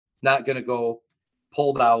 Not going to go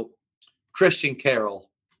pulled out. Christian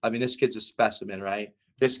Carroll. I mean, this kid's a specimen, right?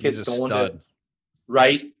 This kid's going to,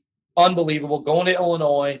 right? Unbelievable. Going to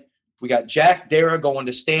Illinois. We got Jack Dara going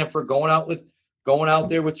to Stanford, going out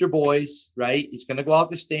there with your boys, right? He's going to go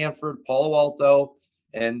out to Stanford, Palo Alto,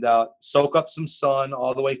 and soak up some sun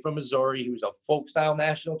all the way from Missouri. He was a folk style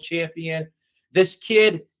national champion. This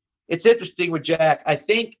kid, it's interesting with Jack. I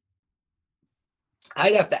think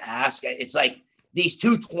I'd have to ask. It's like these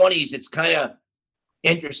 220s, it's kind of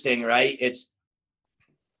interesting, right?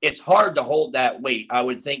 It's hard to hold that weight. I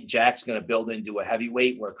would think Jack's going to build into a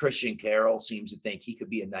heavyweight where Christian Carroll seems to think he could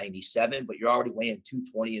be a 97, but you're already weighing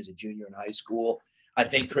 220 as a junior in high school. I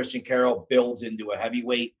think Christian Carroll builds into a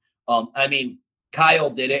heavyweight. I mean, Kyle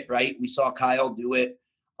did it, right? We saw Kyle do it,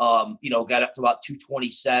 got up to about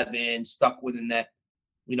 227, stuck within that,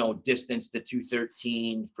 distance to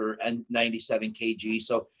 213 for 97 kg.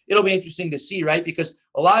 So it'll be interesting to see, right? Because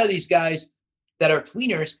a lot of these guys that are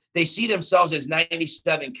tweeners, they see themselves as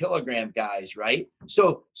 97 kilogram guys, right?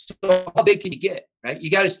 So how big can you get, right? You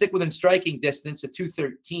got to stick within striking distance of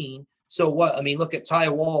 213. So what? I mean, look at Ty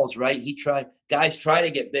Walls, right? Guys try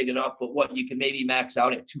to get big enough, but what, you can maybe max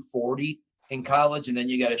out at 240 in college, and then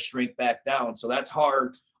you got to shrink back down. So that's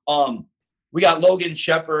hard. We got Logan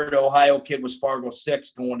Shepard, Ohio kid, was Fargo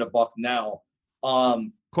 6, going to Bucknell.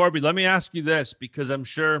 Corby, let me ask you this, because I'm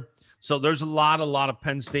sure. So there's a lot of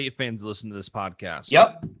Penn State fans listen to this podcast.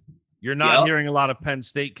 Yep. You're not hearing a lot of Penn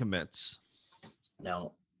State commits.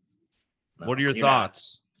 No. What are your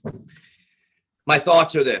thoughts? My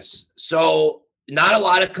thoughts are this. So not a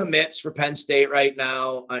lot of commits for Penn State right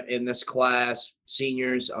now in this class.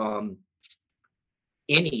 Seniors,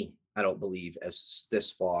 any, I don't believe, as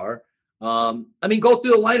this far. Go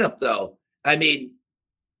through the lineup, though. I mean,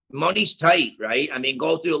 money's tight, right? I mean,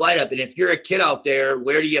 go through the lineup. And if you're a kid out there,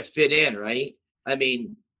 where do you fit in, right? I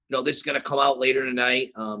mean, this is going to come out later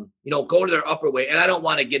tonight. Go to their upper weight. And I don't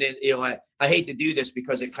want to get in, I hate to do this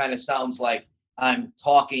because it kind of sounds like I'm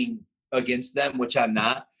talking against them, which I'm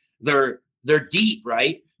not. They're deep,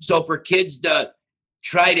 right? So for kids to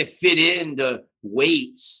try to fit in the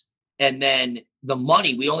weights and then the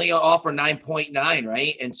money, we only offer 9.9,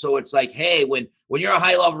 right? And so it's like, hey, when you're a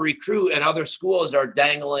high level recruit and other schools are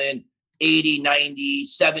dangling 80, 90,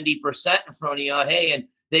 70% in front of you, hey, and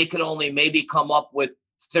they could only maybe come up with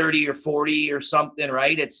 30 or 40 or something,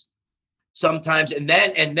 right? It's sometimes, and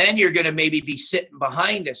then you're going to maybe be sitting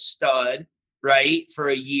behind a stud, right, for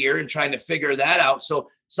a year and trying to figure that out. So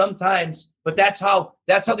sometimes, but that's how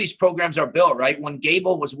these programs are built, right? When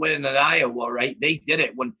Gable was winning in Iowa, right, they did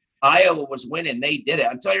it. When Iowa was winning, they did it.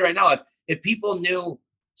 I'm telling you right now, if people knew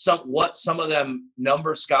what some of them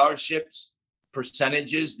number scholarships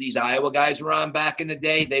percentages these Iowa guys were on back in the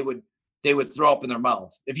day, they would throw up in their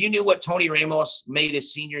mouth. If you knew what Tony Ramos made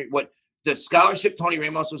his senior, what the scholarship Tony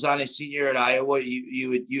Ramos was on his senior at Iowa,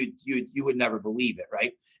 you would never believe it,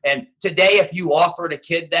 right? And today, if you offered a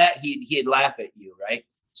kid that, he'd laugh at you, right?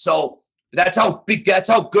 So that's how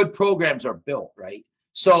good programs are built, right?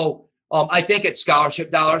 So I think it's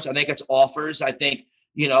scholarship dollars. I think it's offers. I think,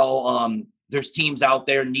 there's teams out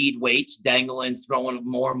there need weights, dangling, throwing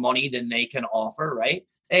more money than they can offer, right?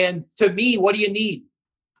 And to me, what do you need?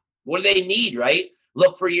 What do they need, right?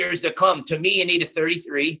 Look for years to come. To me, you need a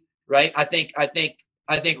 33, right? I think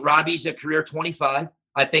Robbie's a career 25.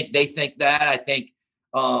 I think they think that. I think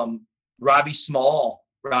Robbie's small.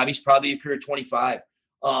 Robbie's probably a career 25.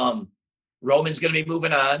 Roman's going to be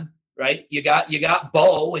moving on, right? You got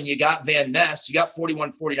Bo and you got Van Ness. You got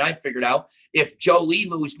 41, 49 figured out. If Joe Lee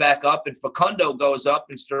moves back up and Facundo goes up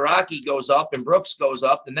and Starocci goes up and Brooks goes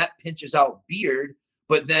up, then that pinches out Beard.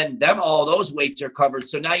 But then all those weights are covered.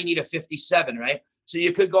 So now you need a 57, right? So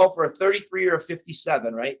you could go for a 33 or a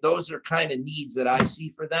 57, right? Those are kind of needs that I see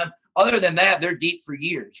for them. Other than that, they're deep for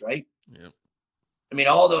years, right? Yeah. I mean,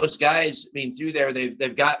 all those guys, through there,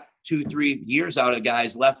 they've got 2-3 years out of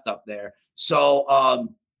guys left up there. So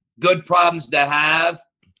good problems to have.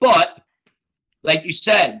 But like you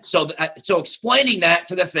said, so explaining that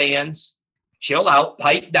to the fans, chill out,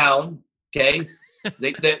 pipe down, okay?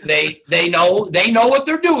 They know what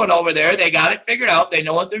they're doing over there. They got it figured out. They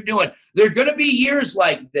know what they're doing. There are going to be years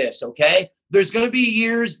like this, okay? There's going to be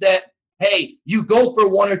years that, hey, you go for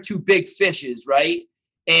 1 or 2 big fishes, right?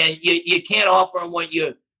 And you can't offer them what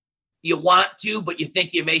you want to, but you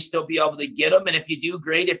think you may still be able to get them. And if you do,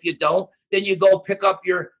 great. If you don't, then you go pick up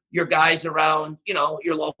your guys around,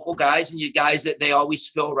 your local guys and your guys that they always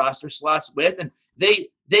fill roster slots with. And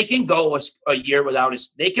they can go a year without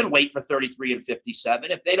they can wait for 33 and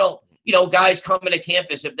 57. If they don't, guys coming to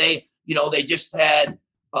campus, if they just had,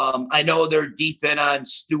 I know they're deep in on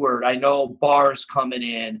Stewart. I know Barr's coming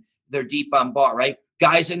in. They're deep on Barr, right?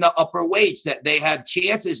 Guys in the upper weights that they have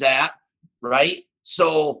chances at, right?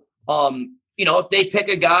 So, if they pick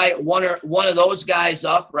a guy, one of those guys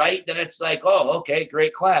up, right, then it's like, oh, okay,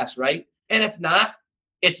 great class, right? And if not,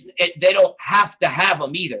 they don't have to have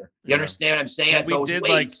them either. You understand what I'm saying? At those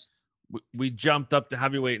weights. We jumped up to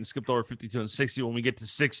heavyweight and skipped over 52 and 60. When we get to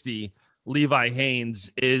 60, Levi Haynes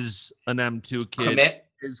is an M2 kid.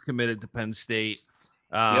 Is committed to Penn State.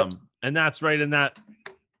 And that's right in that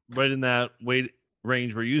weight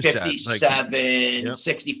range where you 57,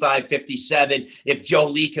 65, 57. If Joe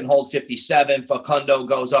Lee can hold 57, Facundo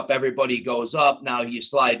goes up, everybody goes up. Now you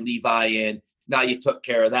slide Levi in. Now you took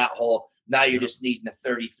care of that hole. Now you're just needing a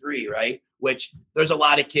 33, right? Which there's a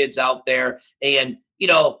lot of kids out there. And,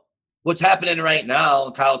 what's happening right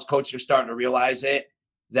now, college coaches are starting to realize it,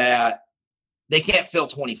 that they can't fill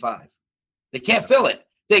 25. They can't fill it.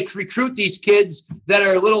 They recruit these kids that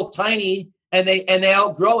are a little tiny and they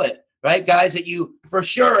outgrow it, right? Guys that you for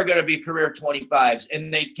sure are going to be career 25s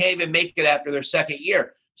and they can't even make it after their second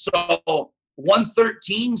year. So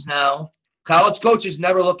 113s now, college coaches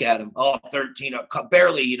never look at them. Oh, 13,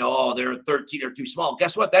 barely, they're 13 or too small.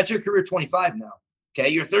 Guess what? That's your career 25 now. Okay,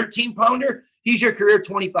 your 13-pounder, he's your career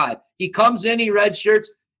 25. He comes in, he redshirts.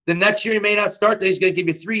 The next year he may not start, then he's going to give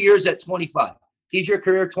you 3 years at 25. He's your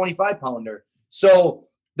career 25-pounder. So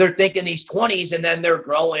they're thinking these 20s, and then they're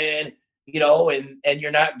growing, and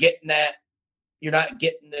you're not getting that. You're not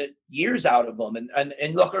getting the years out of them.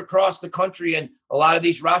 And look across the country and a lot of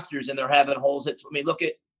these rosters, and they're having holes look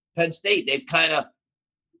at Penn State. They've kind of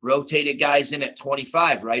rotated guys in at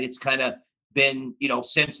 25, right? It's kind of been,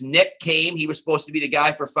 since Nick came, he was supposed to be the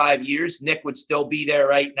guy for 5 years. Nick would still be there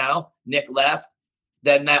right now. Nick left.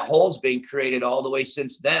 Then that hole's being created all the way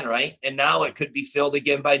since then, right? And now it could be filled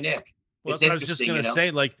again by Nick. Well, that's what I was just going to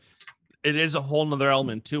say. Like, it is a whole nother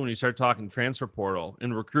element, too, when you start talking transfer portal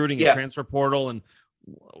and recruiting and transfer portal and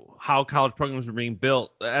how college programs are being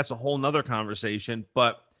built. That's a whole nother conversation.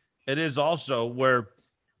 But it is also where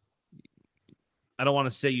I don't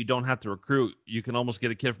want to say you don't have to recruit. You can almost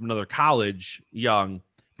get a kid from another college young.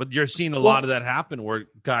 But you're seeing a lot of that happen where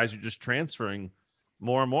guys are just transferring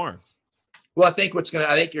more and more. Well, I think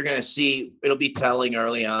you're going to see, it'll be telling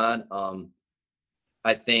early on.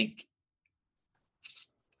 I think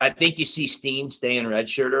you see Steen staying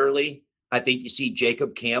redshirt early. I think you see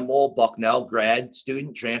Jacob Campbell, Bucknell grad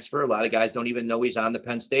student transfer. A lot of guys don't even know he's on the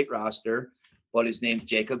Penn State roster, but his name's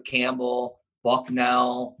Jacob Campbell,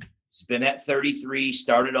 Bucknell. He's been at 33,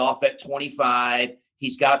 started off at 25.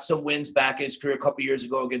 He's got some wins back in his career a couple years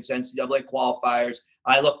ago against NCAA qualifiers.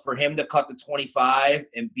 I look for him to cut the 25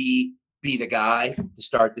 and be the guy to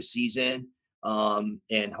start the season,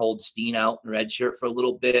 and hold Steen out in redshirt for a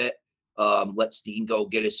little bit. Let Steen go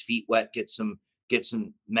get his feet wet, get some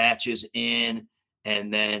matches in,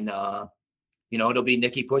 and then it'll be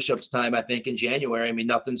Nicky push-ups time, I think, in January. I mean,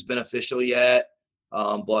 nothing's been official yet,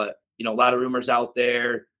 but a lot of rumors out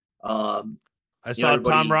there. I saw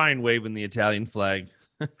Tom Ryan waving the Italian flag.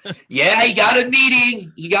 Yeah, he got a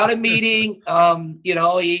meeting. He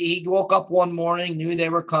woke up one morning, knew they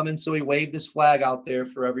were coming, so he waved his flag out there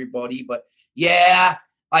for everybody. But yeah,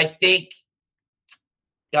 I think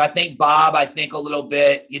Bob, a little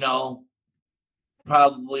bit,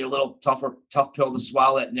 probably a little tough pill to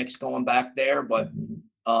swallow that Nick's going back there. But,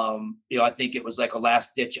 I think it was like a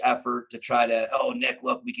last ditch effort to try to, Nick,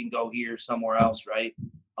 look, we can go here somewhere else. Right.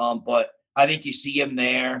 But I think you see him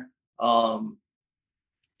there. I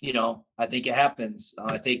think it happens.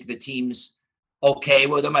 I think the team's okay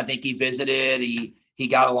with him. I think he visited. He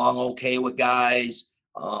got along okay with guys.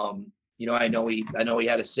 I know he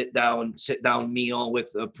had a sit down meal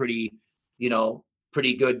with a pretty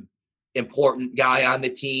good, important guy on the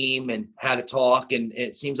team and had a talk. And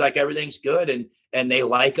it seems like everything's good and they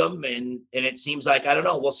like him. And it seems like, I don't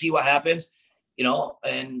know, we'll see what happens,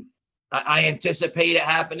 and I anticipate it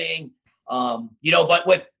happening. But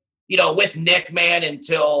with Nick, man,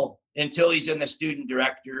 until he's in the student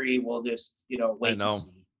directory, we'll just, wait and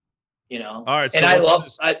see, All right. And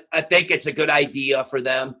I think it's a good idea for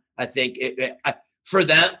them. I think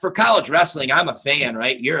for college wrestling, I'm a fan,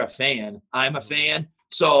 right? You're a fan. I'm a fan.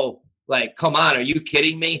 So like, come on. Are you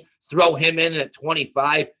kidding me? Throw him in at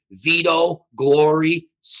 25, Vito, Glory,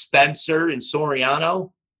 Spencer, and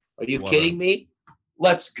Soriano. Are you kidding me?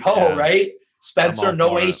 Let's go, right? Spencer,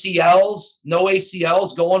 no ACLs,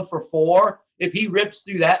 going for 4. If he rips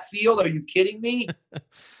through that field, are you kidding me?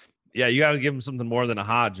 Yeah, you got to give him something more than a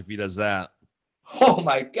Hodge if he does that. Oh,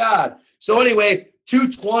 my God. So anyway,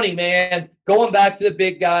 220, man, going back to the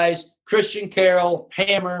big guys, Christian Carroll,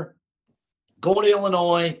 Hammer, going to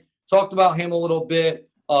Illinois, talked about him a little bit.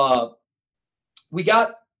 We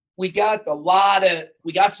got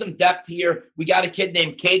some depth here. We got a kid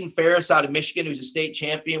named Caden Ferris out of Michigan, who's a state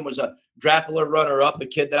champion, was a grappler runner-up, a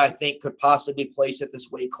kid that I think could possibly place at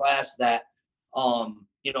this weight class that, a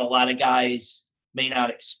lot of guys may not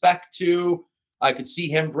expect to. I could see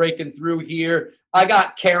him breaking through here. I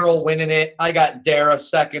got Carroll winning it. I got Dara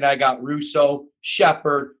second. I got Russo,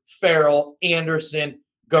 Shepard, Farrell, Anderson,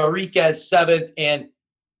 Garriquez 7th, and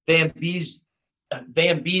Van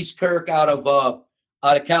Bieskirk out of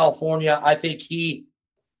California. I think he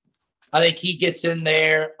gets in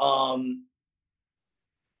there.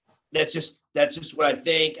 That's just what I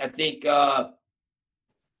think. I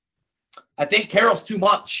think Carroll's too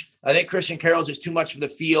much. I think Christian Carroll's just too much for the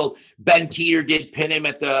field. Ben Keeter did pin him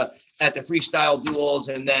at the freestyle duels,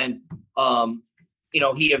 and then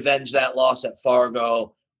he avenged that loss at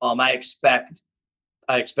Fargo. I expect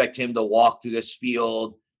him to walk through this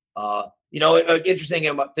field. An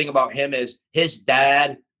interesting thing about him is his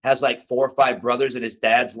dad has like 4 or 5 brothers, and his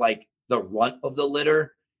dad's like the runt of the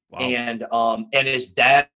litter. Wow. And his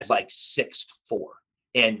dad is like 6'4"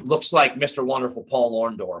 and looks like Mr. Wonderful Paul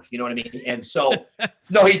Orndorff. You know what I mean? And so,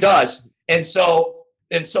 no, he does. And so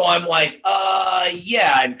I'm like,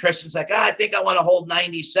 yeah. And Christian's like, I think I want to hold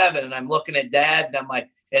 97. And I'm looking at Dad, and I'm like,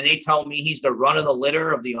 and they tell me he's the run of the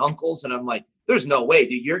litter of the uncles. And I'm like, there's no way,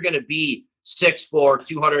 dude. You're going to be 6'4",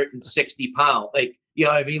 260 pounds. Like,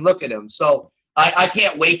 I mean, look at him. So I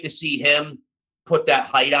can't wait to see him put that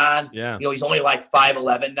height on. Yeah. He's only like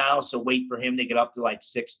 5'11" now. So wait for him to get up to like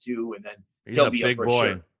 6'2", and then he'll be a for boy.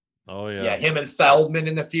 Sure. Oh yeah. Yeah. Him and Feldman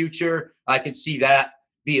in the future. I could see that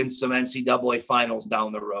being some NCAA finals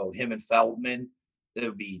down the road. Him and Feldman, it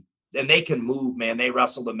would be, and they can move, man. They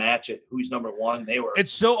wrestled a match at who's number 1.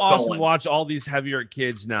 It's so awesome to watch all these heavier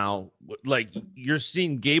kids now. Like, you're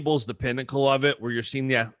seeing Gable's the pinnacle of it, where you're seeing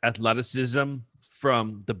the athleticism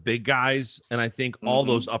from the big guys. And I think all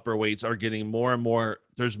those upper weights are getting more and more.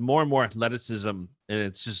 There's more and more athleticism, and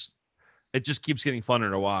it just keeps getting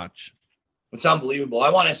funner to watch. It's unbelievable. I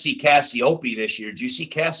want to see Cassiope this year. Did you see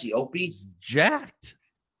Cassiope? Jacked.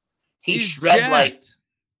 He shred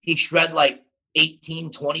like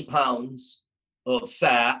 18, 20 pounds of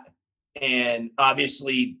fat, and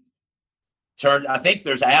obviously I think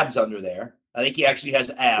there's abs under there. I think he actually has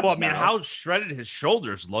abs. Well, I mean, how shredded his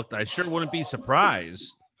shoulders looked, I sure wouldn't be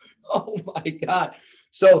surprised. Oh my God.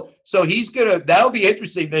 So that'll be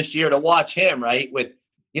interesting this year to watch him, right? With,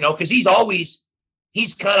 because he's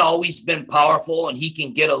kind of always been powerful, and he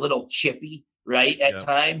can get a little chippy, right, at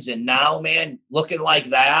times. And now, man, looking like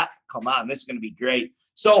that, come on, this is going to be great.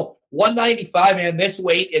 So 195, man, this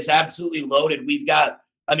weight is absolutely loaded. We got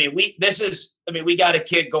a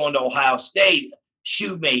kid going to Ohio State,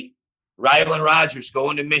 shoemate, Rylan Rogers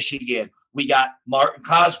going to Michigan. We got Martin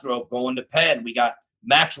Cosgrove going to Penn. We got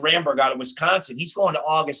Max Ramberg out of Wisconsin. He's going to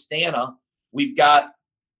Augustana. We've got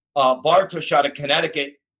Bartosh out of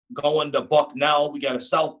Connecticut going to Bucknell. We got a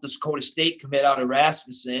South Dakota State commit out of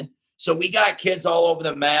Rasmussen. So we got kids all over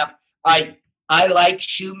the map. I I like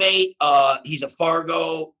Shoemate. He's a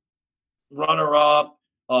Fargo runner-up.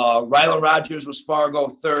 Rylan Rogers was Fargo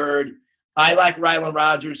third. I like Rylan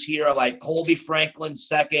Rogers here. I like Colby Franklin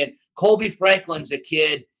second. Colby Franklin's a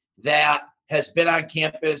kid that has been on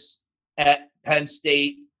campus at Penn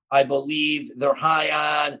State. I believe they're high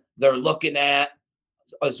on, they're looking at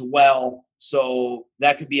as well. So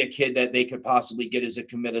that could be a kid that they could possibly get as a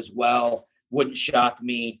commit as well. Wouldn't shock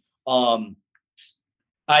me.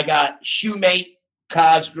 I got Shoemate,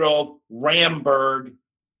 Cosgrove, Ramberg,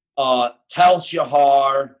 Tel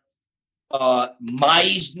Shahar,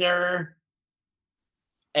 Meisner,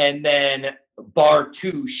 and then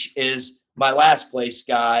Bartouche is my last place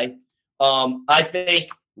guy. I think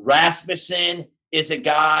Rasmussen is a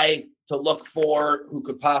guy to look for who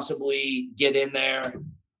could possibly get in there.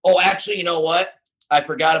 Oh, actually, you know what? I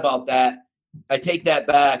forgot about that. I take that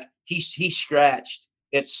back. He's scratched.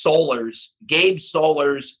 It's Solers. Gabe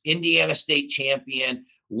Solers, Indiana State champion,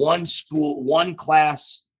 one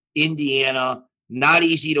class, Indiana. Not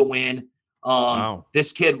easy to win. Wow.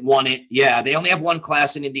 This kid won it. Yeah, they only have one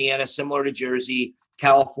class in Indiana, similar to Jersey,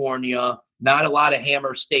 California. Not a lot of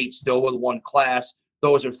hammer states still with one class.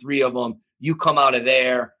 Those are three of them. You come out of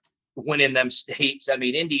there winning them states. I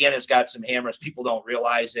mean, Indiana's got some hammers. People don't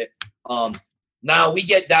realize it. Now we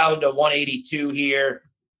get down to 182 here.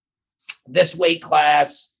 This weight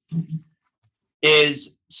class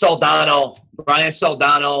is Soldano, Brian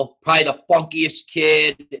Soldano, probably the funkiest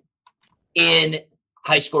kid in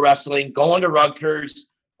high school wrestling, going to Rutgers.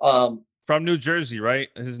 From New Jersey, right?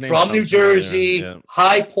 His name from New Jersey,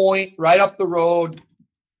 High Point, right up the road.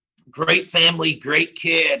 Great family, great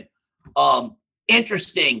kid.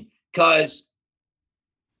 Interesting because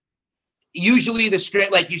usually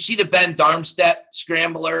like you see the Ben Darmstadt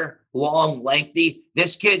scrambler, long, lengthy.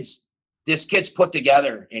 This kid's put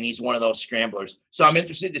together, and he's one of those scramblers. So I'm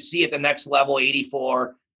interested to see at the next level,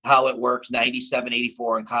 84, how it works. 97,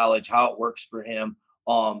 84 in college, how it works for him.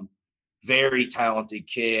 Very talented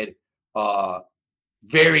kid.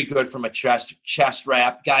 Very good from a chest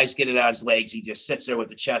wrap. Guys get it on his legs. He just sits there with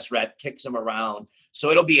the chest wrap, kicks him around. So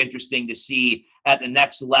it'll be interesting to see at the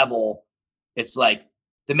next level. It's like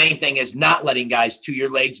the main thing is not letting guys to your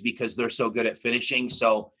legs because they're so good at finishing.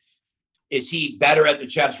 So is he better at the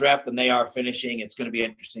chest wrap than they are finishing? It's going to be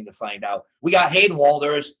interesting to find out. We got Hayden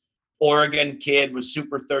Walders, Oregon kid, was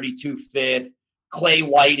Super 32 fifth. Clay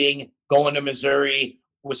Whiting going to Missouri.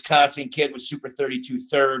 Wisconsin kid was Super 32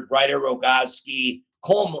 third. Ryder Rogoski.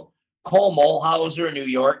 Cole Mulhauser, New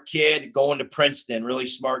York kid, going to Princeton. Really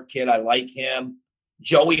smart kid. I like him.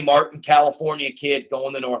 Joey Martin, California kid,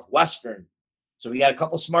 going to Northwestern. So we got a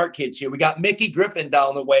couple smart kids here. We got Mickey Griffin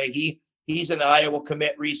down the way. He's an Iowa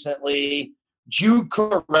commit recently. Jude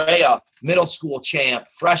Correa, middle school champ,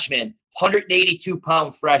 freshman,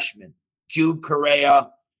 182-pound freshman. Jude Correa,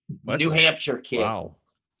 New Hampshire kid. Wow.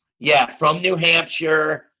 Yeah, from New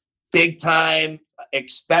Hampshire, big time.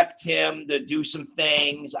 Expect him to do some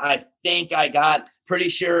things. I think pretty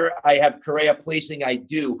sure I have Correa placing. I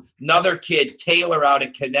do. Another kid, Taylor out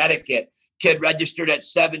of Connecticut. Kid registered at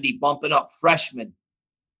 70, bumping up freshman.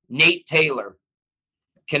 Nate Taylor,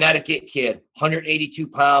 Connecticut kid, 182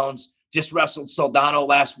 pounds. Just wrestled Soldano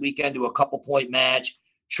last weekend to a couple-point match.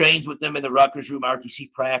 Trains with them in the Rutgers room,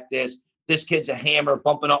 RTC practice. This kid's a hammer,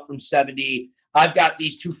 bumping up from 70. I've got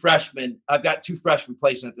two freshmen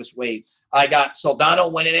placing at this weight. I got Soldano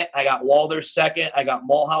winning it. I got Walters second. I got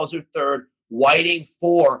Mulhauser third. Whiting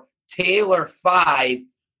 4. Taylor 5.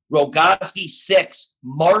 Rogoski 6.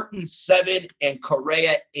 Martin 7. And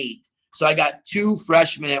Correa 8. So I got 2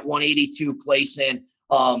 freshmen at 182 placing.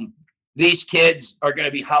 These kids are going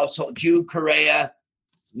to be household. Jude Correa,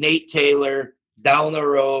 Nate Taylor, down the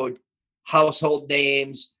road, household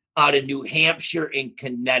names out of New Hampshire and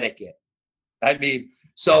Connecticut. I mean,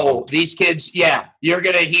 so these kids, you're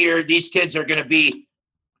going to hear these kids are going to be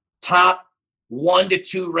top 1 to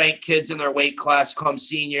 2 ranked kids in their weight class come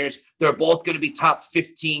seniors. They're both going to be top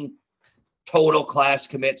 15 total class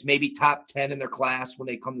commits, maybe top 10 in their class when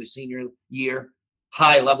they come to senior year.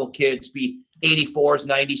 High level kids, be 84s,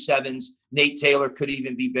 97s. Nate Taylor could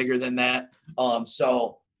even be bigger than that.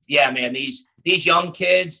 So yeah, man, these young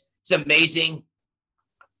kids, it's amazing.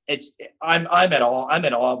 I'm at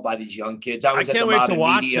awe by these young kids. I can't wait to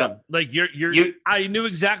watch them. Like I knew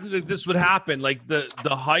exactly that this would happen. Like the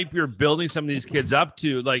hype you're building some of these kids up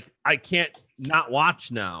to. Like I can't not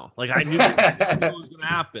watch now. Like I knew it was going to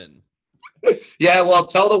happen. Yeah, well,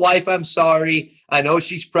 tell the wife I'm sorry. I know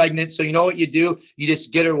she's pregnant, so you know what you do? You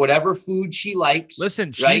just get her whatever food she likes.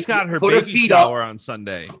 Listen, she's got her baby shower on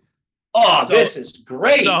Sunday. Oh, So- this is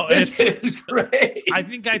great. so This is great. I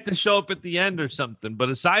think I have to show up at the end or something. But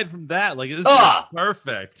aside from that, like, this Ah. is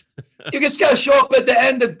perfect. You just got to show up at the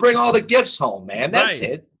end and bring all the gifts home, man. That's Right.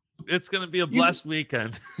 it. It's going to be a blessed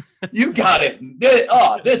weekend. You got it.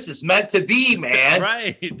 This is meant to be, man.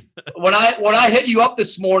 Right. When I hit you up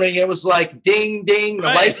this morning, it was like ding, ding, the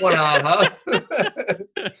Right. light went on, huh?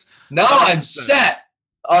 Now I'm 100%. set.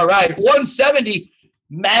 All right. 170,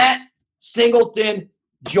 Matt Singleton,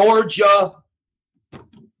 Georgia,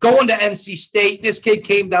 going to NC State. This kid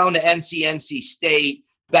came down to NC State,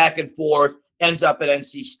 back and forth, ends up at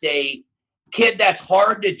NC State. Kid that's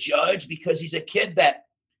hard to judge because he's a kid that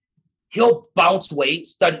he'll bounce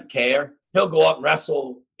weights, doesn't care. He'll go up and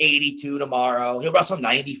wrestle 82 tomorrow. He'll wrestle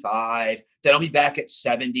 95. Then he'll be back at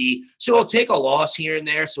 70. So he'll take a loss here and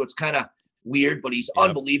there. So it's kind of weird, but he's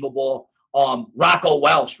unbelievable. Rocco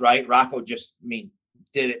Welsh, right? Rocco just,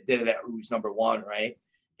 did it at who's number one, right?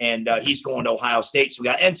 And he's going to Ohio State. So we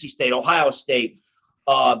got NC State, Ohio State,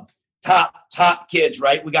 top kids,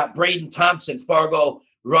 right? We got Braden Thompson, Fargo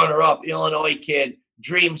runner-up, Illinois kid,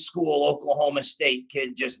 dream school, Oklahoma State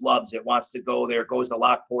kid, just loves it, wants to go there, goes to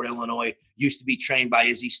Lockport, Illinois, used to be trained by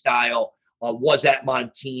Izzy Style, was at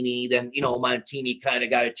Montini. Then, Montini kind of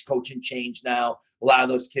got a coaching change now. A lot of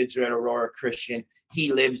those kids are at Aurora Christian.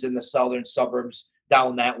 He lives in the southern suburbs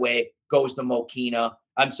down that way, goes to Mokina.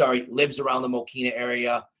 Lives around the Mokina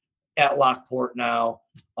area at Lockport now.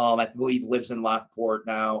 I believe lives in Lockport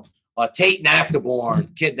now. Tate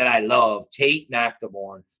Nactaborn, kid that I love, Tate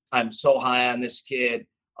Nactaborn. I'm so high on this kid.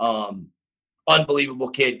 Unbelievable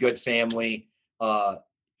kid, good family.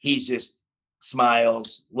 He's just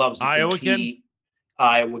smiles, loves to Iowa compete. kid?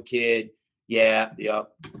 Iowa kid. Yeah.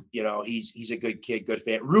 He's a good kid, good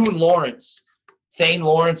fan. Rune Lawrence, Thane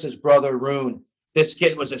Lawrence's brother, Rune. This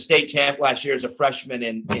kid was a state champ last year as a freshman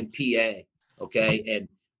in PA. Okay. And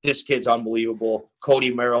this kid's unbelievable.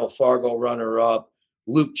 Cody Merrill, Fargo runner-up.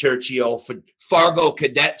 Luke Churchio, Fargo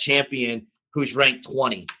cadet champion, who's ranked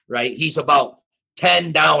 20, right? He's about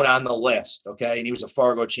 10 down on the list, okay? And he was a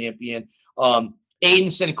Fargo champion.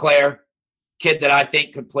 Aiden Sinclair, kid that I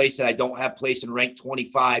think could place that I don't have placed in ranked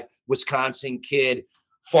 25, Wisconsin kid,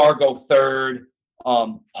 Fargo third.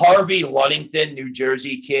 Harvey Luddington, New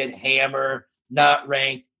Jersey kid, hammer, not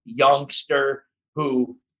ranked, youngster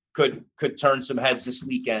who could turn some heads this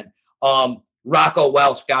weekend. Rocco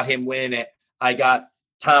Welch got him winning it. I got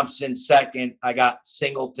Thompson second. I got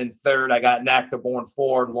Singleton third. I got Nactaborn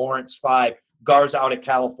 4, Lawrence 5, Garza out of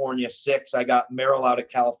California 6. I got Merrill out of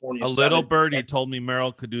California A 7. little birdie told me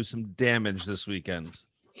Merrill could do some damage this weekend.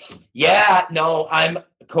 Yeah, no,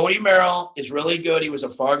 Cody Merrill is really good. He was a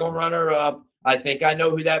Fargo runner-up. I think I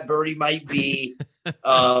know who that birdie might be.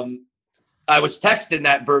 I was texting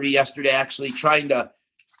that birdie yesterday, actually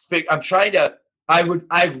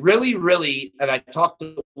I really, and I talked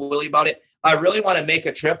to Willie about it. I really want to make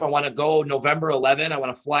a trip. I want to go November 11. I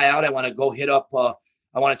want to fly out. I want to go hit up.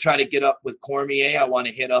 I want to try to get up with Cormier. I want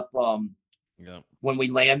to hit up when we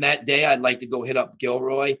land that day. I'd like to go hit up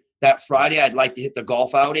Gilroy. That Friday, I'd like to hit the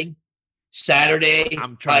golf outing. Saturday,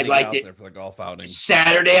 I'm trying to I'd get like out there for the golf outing.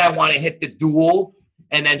 Saturday, I want to hit the duel.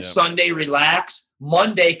 And then Yep. Sunday, relax.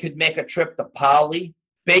 Monday could make a trip to Poly.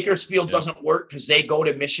 Bakersfield Yep. doesn't work because they go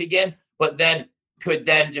to Michigan, but then could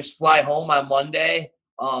then just fly home on Monday.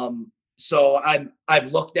 So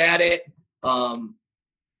I've looked at it.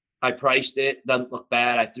 I priced it. Doesn't look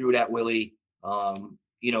bad. I threw it at Willie.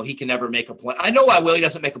 He can never make a plan. I know why Willie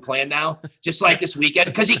doesn't make a plan now, just like this weekend,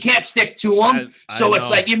 because he can't stick to them. I So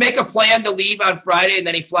it's know. like you make a plan to leave on Friday and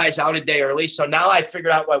then he flies out a day early. So now I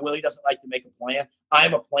figured out why Willie doesn't like to make a plan.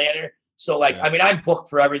 I'm a planner. So Yeah. I'm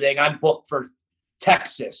booked for everything. I'm booked for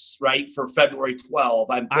Texas, right? For February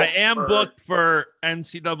 12. I am booked for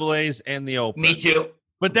NCAAs and the Open. Me too.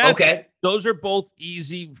 But that's Okay. those are both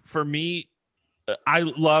easy for me.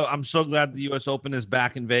 I'm so glad the US Open is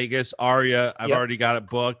back in Vegas. Aria, I've Yep. already got it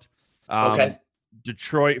booked. Okay.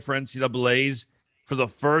 Detroit for NCAAs for the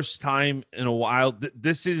first time in a while.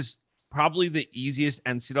 This is probably the easiest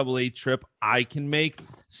NCAA trip I can make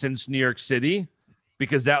since New York City,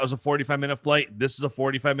 because that was a 45-minute flight. This is a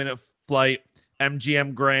 45-minute flight.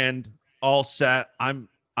 MGM Grand, all set. I'm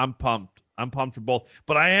pumped. I'm pumped for both.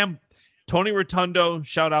 But I am Tony Rotundo.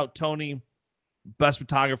 Shout out Tony, best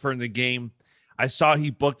photographer in the game. I saw he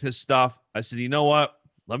booked his stuff. I said, you know what?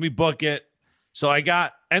 Let me book it. So I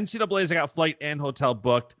got NCAAs. I got flight and hotel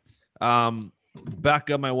booked.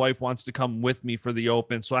 Becca, my wife, wants to come with me for the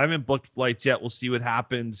Open. So I haven't booked flights yet. We'll see what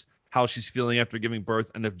happens, how she's feeling after giving birth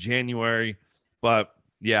end of January. But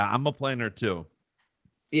yeah, I'm a planner too.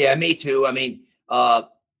 Yeah, me too.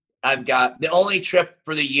 I've got the only trip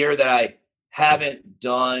for the year that I haven't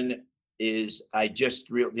done is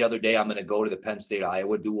the other day, I'm going to go to the Penn State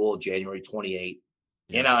Iowa duel January 28th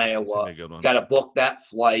in Iowa. Got to book that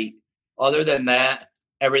flight. Other than that,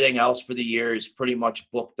 everything else for the year is pretty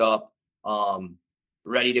much booked up,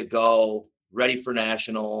 ready to go, ready for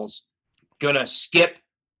nationals. Going to skip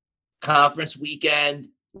conference weekend.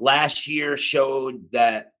 Last year showed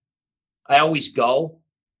that I always go.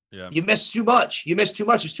 Yeah. You miss too much. There's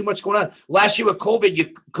too much going on. Last year with COVID,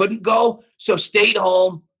 you couldn't go, so stayed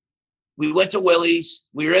home. We went to Willie's.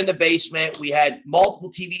 We were in the basement. We had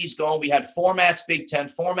multiple TVs going. We had formats Big 10,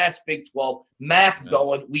 formats Big 12, MAC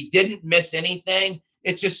going. We didn't miss anything.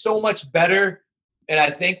 It's just so much better. And I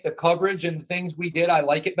think the coverage and the things we did, I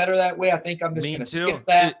like it better that way. I think I'm just going to skip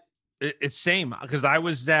that. It's same because I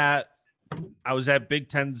was at Big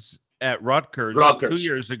Ten's at Rutgers 2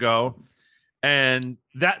 years ago. And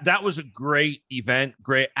that was a great event,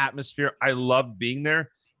 great atmosphere. I loved being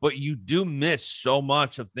there, but you do miss so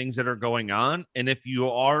much of things that are going on. And if you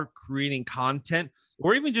are creating content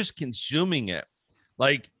or even just consuming it,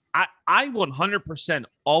 like I 100%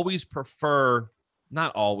 always prefer,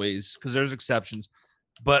 not always, because there's exceptions,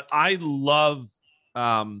 but I love,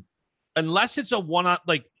 unless it's a one-on,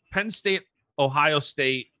 like Penn State, Ohio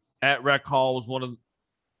State at Rec Hall was one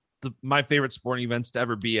of my favorite sporting events to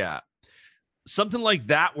ever be at. Something like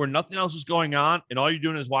that where nothing else is going on and all you're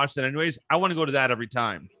doing is watch that anyways. I want to go to that every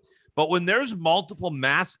time. But when there's multiple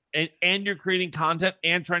mats and you're creating content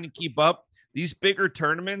and trying to keep up, these bigger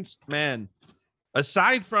tournaments, man,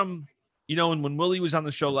 aside from, and when Willie was on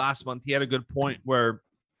the show last month, he had a good point where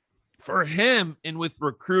for him and with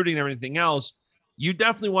recruiting and everything else, you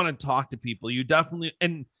definitely want to talk to people. You definitely,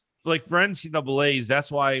 and like for NCAAs,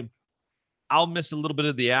 that's why I'll miss a little bit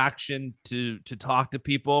of the action to talk to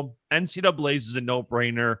people. NCAAs is a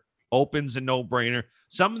no-brainer. Open's a no-brainer.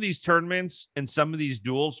 Some of these tournaments and some of these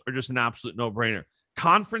duels are just an absolute no-brainer.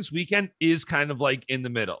 Conference weekend is kind of like in the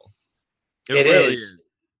middle. It really is.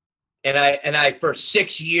 And I for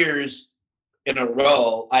 6 years in a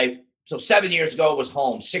row, so 7 years ago was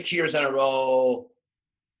home. 6 years in a row,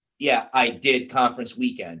 I did conference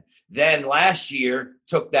weekend. Then last year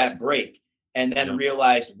took that break and then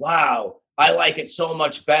realized, wow, I like it so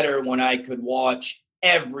much better when I could watch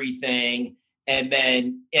everything. And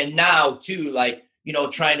now too, like,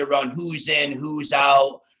 trying to run who's in, who's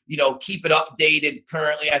out, keep it updated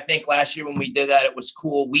currently. I think last year when we did that, it was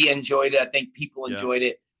cool. We enjoyed it. I think people enjoyed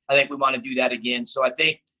it. I think we want to do that again. So I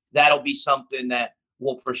think that'll be something that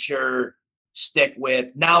we'll for sure stick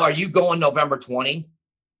with. Now, are you going November 20?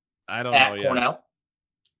 I don't know yet. Cornell?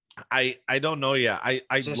 I don't know yet.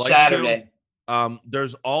 It's a Saturday.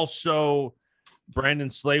 There's also Brandon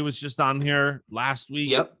Slay was just on here last week.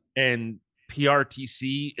 Yep. And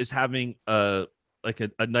PRTC is having a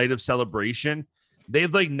night of celebration.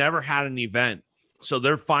 They've never had an event. So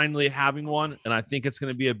they're finally having one. And I think it's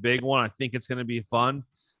going to be a big one. I think it's going to be fun.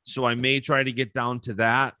 So I may try to get down to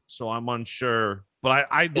that. So I'm unsure, but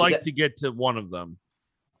I'd like to get to one of them.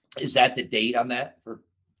 Is that the date on that for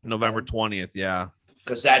November 20th? Yeah.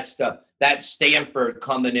 Because that's Stanford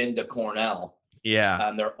coming into Cornell. Yeah.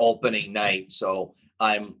 On their opening night. So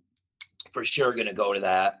I'm for sure going to go to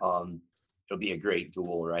that. It'll be a great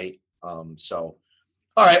duel, right? So,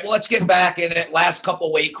 all right, well, let's get back in it. Last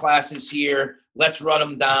couple weight classes here. Let's run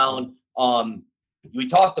them down. We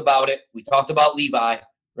talked about it. We talked about Levi,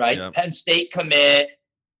 right? Yep. Penn State commit,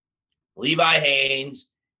 Levi Haynes,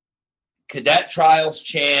 cadet trials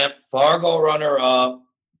champ, Fargo runner-up.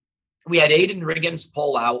 We had Aiden Riggins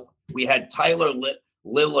pull out. We had Tyler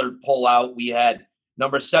Lillard pull out. We had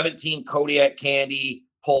number 17 Kodiak Candy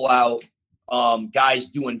pull out. Guys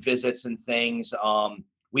doing visits and things.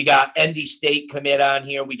 We got ND State commit on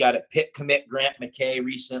here. We got a Pitt commit, Grant McKay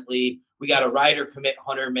recently. We got a Rider commit,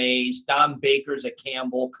 Hunter Mays. Don Baker's a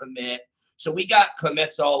Campbell commit. So we got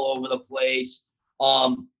commits all over the place.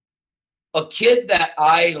 A kid that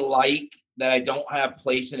I like that I don't have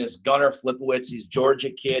place in is Gunnar Flipowitz. He's a Georgia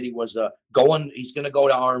kid. He was he's going to go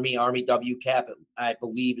to Army WCAP, I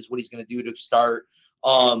believe is what he's going to do to start.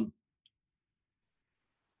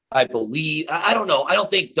 I believe, I don't know. I don't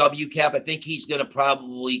think WCAP. I think he's going to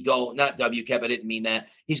probably go, not WCAP. I didn't mean that.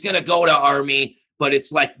 He's going to go to Army, but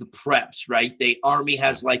it's like the preps, right? Army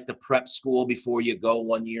has like the prep school before you go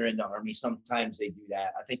 1 year into Army. Sometimes they do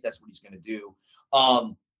that. I think that's what he's going to do.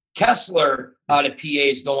 Kessler out of PA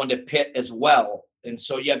is going to Pitt as well. And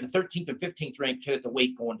so you have the 13th and 15th ranked kid at the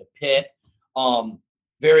weight going to Pitt.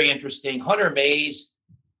 Very interesting. Hunter Mays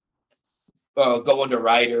going to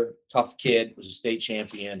Rider. Tough kid, was a state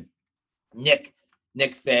champion. Nick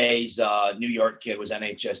Fay's New York kid was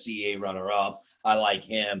NHSCA runner-up. I like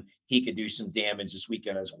him. He could do some damage this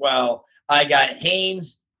weekend as well. I got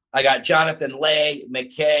Haynes I got Jonathan Lay,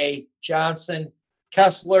 McKay, Johnson,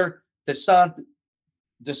 Kessler, DeSante,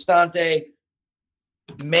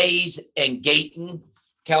 Mays, and Gayton.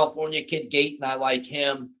 California kid Gayton, I like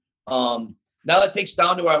him. Now that takes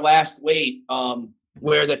down to our last weight,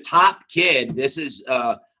 where the top kid, this is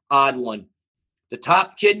an odd one. The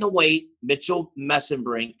top kid in the weight, Mitchell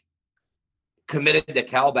Messenbrink, committed to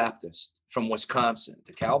Cal Baptist from Wisconsin.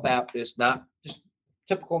 To Cal Baptist, not just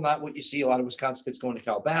typical, not what you see a lot of Wisconsin kids going to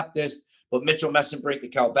Cal Baptist, but Mitchell Messenbrink to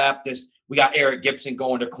Cal Baptist. We got Eric Gibson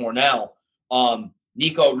going to Cornell.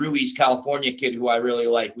 Nico Ruiz, California kid, who I really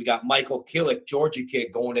like. We got Michael Killick, Georgia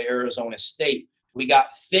kid, going to Arizona State. We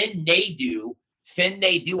got Finn Nadeau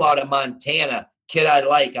out of Montana, kid I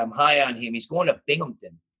like. I'm high on him. He's going to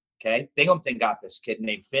Binghamton. Okay, Binghamton got this kid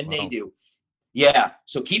named Finn Nadeau. Yeah,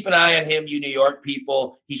 so keep an eye on him, you New York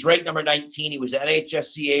people. He's ranked number 19. He was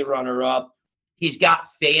NHSCA runner-up. He's got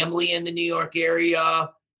family in the New York area,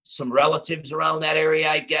 some relatives around that area,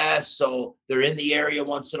 I guess. So they're in the area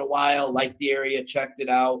once in a while, like the area, checked it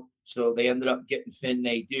out. So they ended up getting Finn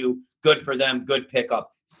Nadeau. Good for them, good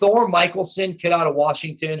pickup. Thor Michelson, kid out of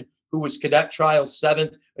Washington, who was cadet trials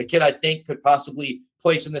 7th, a kid I think could possibly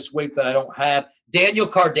place in this weight that I don't have. Daniel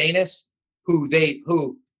Cardenas, who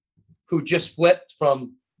just flipped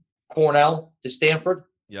from Cornell to Stanford.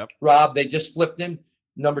 Yep. Rob, they just flipped him.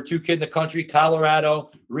 Number 2 kid in the country,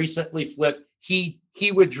 Colorado, recently flipped. He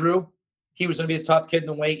withdrew. He was going to be the top kid in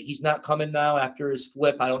the weight. He's not coming now after his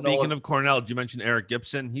flip. I don't know. Speaking of Cornell, did you mention Eric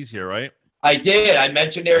Gibson? He's here, right? I did. I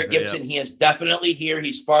mentioned Eric Gibson. Yeah. He is definitely here.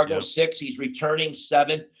 He's Fargo 6. He's returning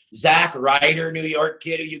 7th. Zach Ryder, New York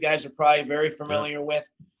kid, who you guys are probably very familiar with.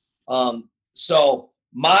 So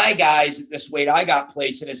my guys at this weight I got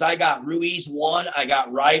placing is I got Ruiz 1, I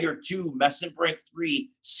got Ryder 2, Messenbrink 3,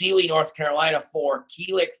 Sealy, North Carolina 4,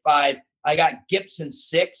 Keelik 5, I got Gibson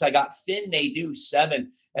 6, I got Finn Nadeau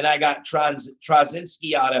 7, and I got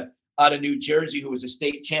Trozinski out of New Jersey, who was a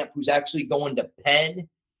state champ, who's actually going to Penn.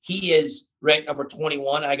 He is ranked number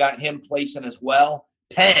 21. I got him placing as well.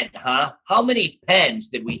 Penn, huh? How many Penns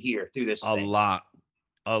did we hear through this thing? A lot.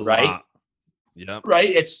 Right? Yep. Right?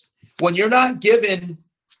 It's when you're not given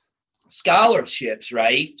scholarships,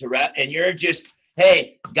 right? And you're just,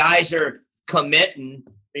 hey, guys are committing,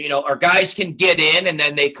 or guys can get in and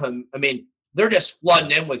then they come. I mean, they're just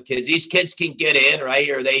flooding in with kids. These kids can get in, right?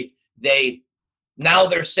 Or now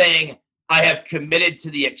they're saying, I have committed to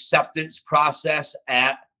the acceptance process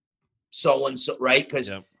at so-and-so, right?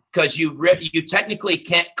 Because you technically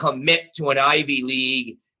can't commit to an Ivy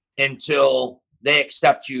League until they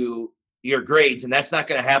accept your grades, and that's not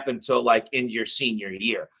going to happen until like into your senior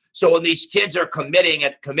year. So when these kids are committing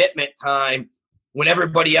at commitment time, when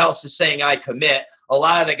everybody else is saying I commit, a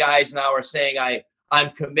lot of the guys now are saying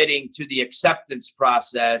I'm committing to the acceptance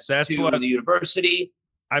process to the university.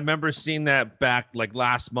 I remember seeing that back like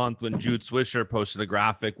last month when Jude Swisher posted a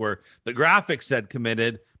graphic where the graphic said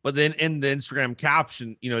committed, but then in the Instagram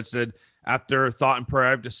caption, it said, after thought and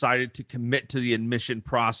prayer, I've decided to commit to the admission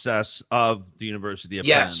process of the University of Penn.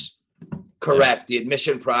 Yes, correct. The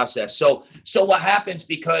admission process. So what happens,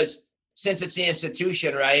 because since it's the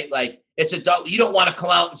institution, right? Like it's adult, you don't want to come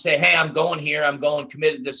out and say, hey, I'm going here. I'm going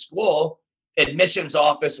committed to school. Admissions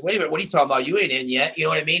office. Wait a minute. What are you talking about? You ain't in yet. You know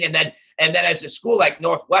what I mean? And then as a school like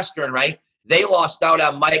Northwestern, right? They lost out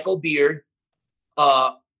on Michael Beard,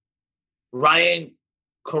 Ryan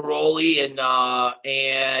Caroli,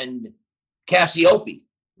 and Cassiope,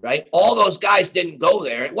 right? All those guys didn't go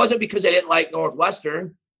there. It wasn't because they didn't like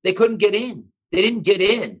Northwestern. They couldn't get in. They didn't get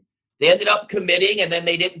in. They ended up committing, and then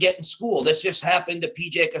they didn't get in school. This just happened to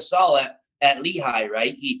PJ Casale at Lehigh,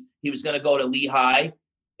 right? He was going to go to Lehigh,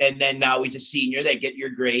 and then now he's a senior. They get your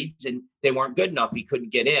grades, and they weren't good enough. He couldn't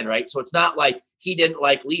get in, right? So it's not like he didn't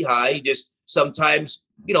like Lehigh. He just sometimes,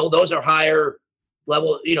 those are higher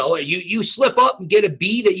level. You slip up and get a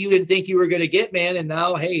B that you didn't think you were going to get, man, and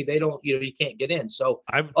now, hey, they don't. You can't get in. So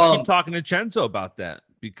I keep talking to Chenzo about that,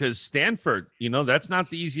 because Stanford, that's not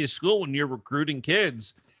the easiest school when you're recruiting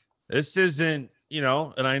kids. This isn't,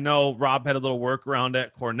 and I know Rob had a little workaround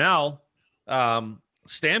at Cornell.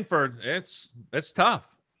 Stanford, it's tough.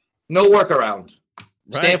 No workaround.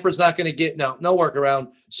 Right. Stanford's not going to get no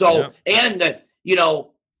workaround. So, and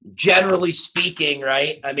generally speaking,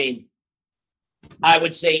 right? I mean, I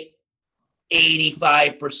would say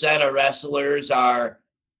 85% of wrestlers are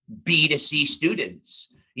B to C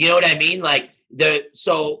students. You know what I mean? Like and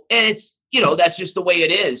it's, that's just the way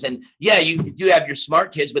it is. And yeah, you do have your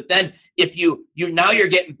smart kids, but then if you're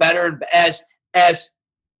getting better, and as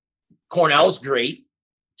Cornell's great,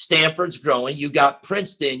 Stanford's growing. You got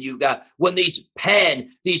Princeton. You've got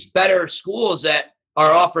these better schools that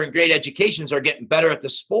are offering great educations, are getting better at the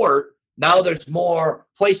sport. Now there's more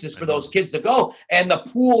places for those kids to go. And the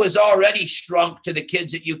pool is already shrunk to the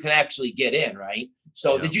kids that you can actually get in, right?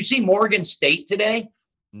 So did you see Morgan State today?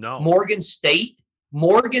 No. Morgan State.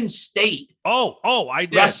 Oh, I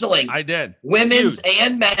did. Wrestling. I did. Women's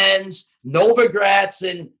and men's. Novogratz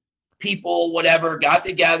and people, whatever, got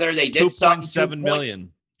together. They did something. 2.7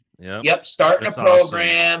 million. Yep. Starting That's a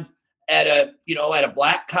program at a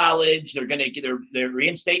black college. They're going to they're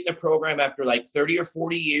reinstating the program after like 30 or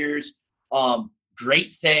 40 years.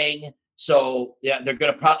 Great thing. So yeah, they're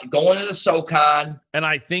going to probably go into the SoCon. And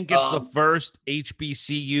I think it's the first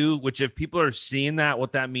HBCU, which if people are seeing that,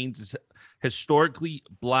 what that means is historically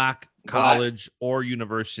black college or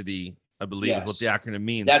university, I believe is what the acronym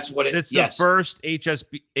means. That's what it's the first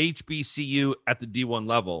HBCU at the D1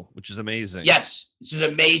 level, which is amazing. Yes, this is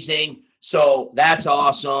amazing. So that's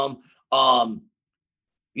awesome. Real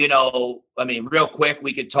quick,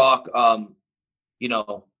 we could talk,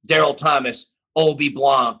 Daryl Thomas, Obi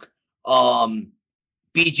Blanc, BJ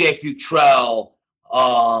Futrell,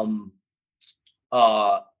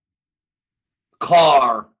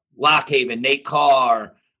 Carr, Lockhaven, Nate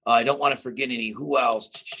Carr. I don't want to forget any. Who else?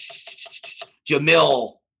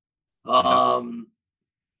 Jamil. I'm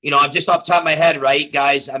just off the top of my head, right,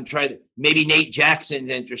 guys? I'm trying to. Maybe Nate Jackson's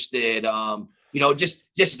interested.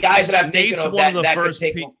 Just guys that I'm thinking of that could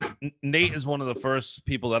take. Nate is one of the first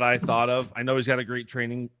people that I thought of. I know he's got a great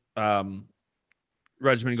training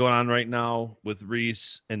regimen going on right now with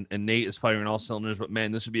Reese, and Nate is firing all cylinders. But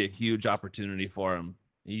man, this would be a huge opportunity for him.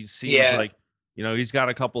 He seems like, he's got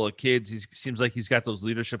a couple of kids. He seems like he's got those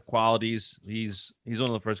leadership qualities. He's one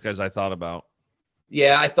of the first guys I thought about.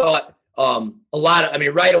 Yeah, I thought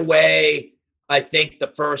right away, I think the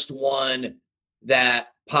first one that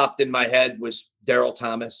popped in my head was Daryl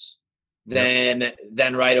Thomas. Then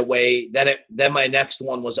right away, then my next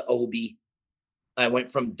one was Obi. I went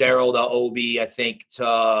from Daryl to Obi, I think,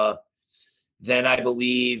 to then I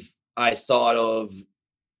believe I thought of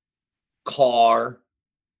Carr,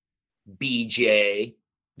 BJ.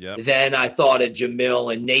 Yeah. Then I thought of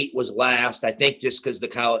Jamil, and Nate was last. I think just because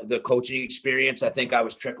the coaching experience, I think I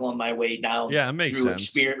was trickling my way down. Yeah, it makes through sense.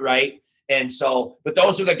 Experience, right? And so, but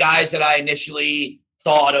those are the guys that I initially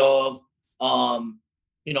thought of.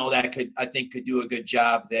 That could do a good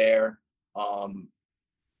job there.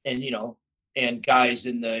 And guys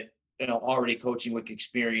in the already coaching with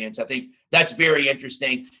experience. I think that's very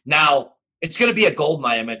interesting. Now it's going to be a gold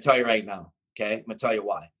mine. I'm going to tell you right now. Okay, I'm going to tell you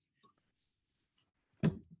why.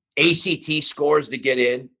 ACT scores to get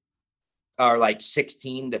in are like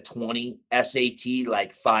 16 to 20. SAT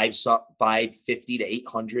like 550 to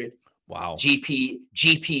 800. Wow.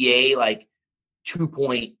 GPA like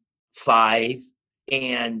 2.5,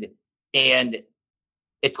 and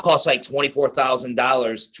it costs like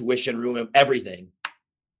 $24,000 tuition, room, and everything.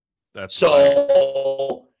 That's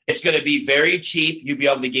so it's going to be very cheap. You'll be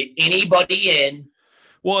able to get anybody in.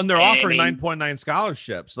 Well, and they're offering 9.9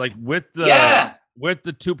 scholarships, like with the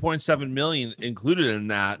 2.7 million included in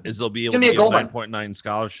that is they'll be able to give 9.9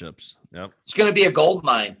 scholarships. Yep. It's going to be a gold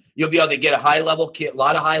mine. You'll be able to get a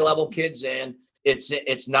lot of high level kids in.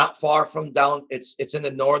 It's not far from down. It's in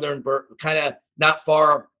the northern, kind of not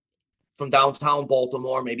far from downtown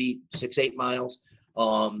Baltimore, maybe 6-8 miles.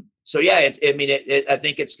 So yeah, I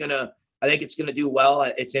think it's gonna do well.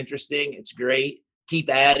 It's interesting. It's great. Keep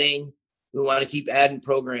adding. We want to keep adding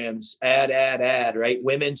programs. Add. Right.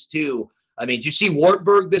 Women's too. I mean, did you see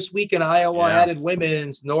Wartburg this week in Iowa added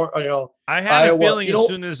women's? I had a feeling as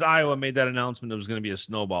soon as Iowa made that announcement, it was going to be a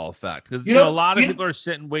snowball effect because a lot of people are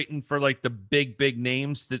sitting waiting for like the big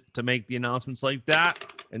names to make the announcements like that,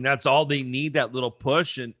 and that's all they need, that little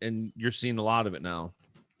push, and you're seeing a lot of it now.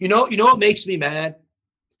 You know what makes me mad?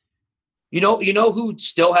 You know who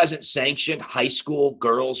still hasn't sanctioned high school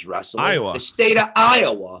girls wrestling? Iowa. The state of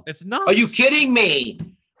Iowa. It's nuts. Are you kidding me?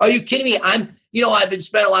 I've been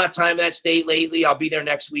spending a lot of time in that state lately. I'll be there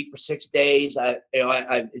next week for 6 days.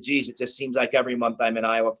 It just seems like every month I'm in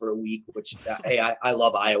Iowa for a week, which, hey, I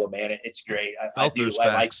love Iowa, man. It's great. I do.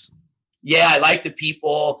 I like the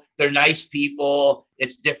people. They're nice people.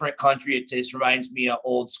 It's different country. It just reminds me of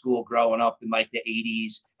old school growing up in like the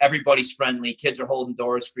 80s. Everybody's friendly. Kids are holding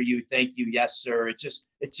doors for you. Thank you. Yes, sir. It's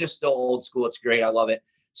just still old school. It's great. I love it.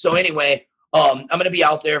 So anyway, I'm going to be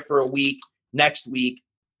out there for a week next week.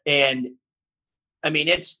 And I mean,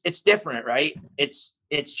 it's different, right? It's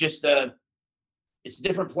just it's a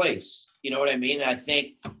different place. You know what I mean? And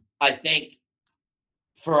I think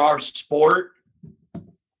for our sport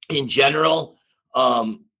in general,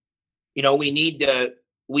 we need to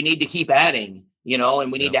keep adding,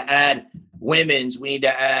 and we need to add women's, we need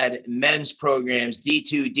to add men's programs,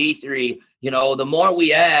 D2, D3. The more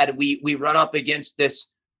we add, we run up against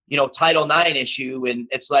this, Title IX issue. And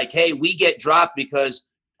it's like, hey, we get dropped because,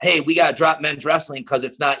 hey, we got to drop men's wrestling because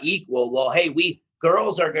it's not equal. Well, hey,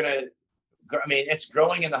 girls are going to, it's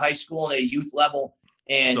growing in the high school and a youth level,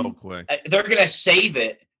 and so quick. They're going to save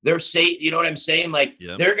it. You know what I'm saying? Like,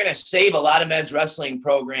 They're going to save a lot of men's wrestling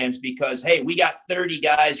programs because, hey, we got 30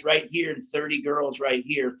 guys right here and 30 girls right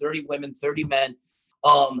here, 30 women, 30 men.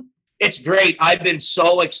 It's great. I've been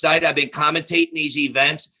so excited. I've been commentating these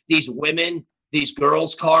events, these women, these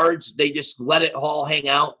girls cards. They just let it all hang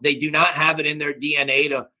out. They do not have it in their DNA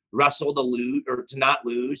to wrestle to lose or to not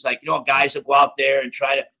lose. Like, guys that go out there and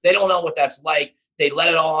they don't know what that's like. They let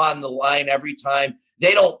it all on the line every time.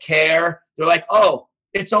 They don't care. They're like, oh,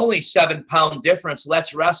 it's only 7-pound difference.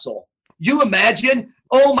 Let's wrestle. You imagine?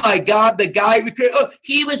 Oh my God, the guy,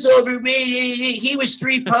 he was overweight. He was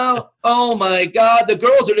 3 pounds. Oh my God. The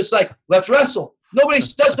girls are just like, let's wrestle. Nobody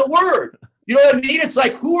says the word. You know what I mean? It's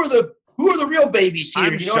like, who are the real babies here?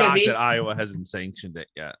 I'm you know what I mean? that Iowa hasn't sanctioned it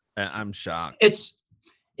yet. I'm shocked.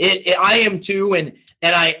 I am too. And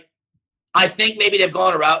I think maybe they've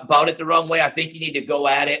gone about it the wrong way. I think you need to go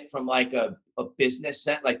at it from like a business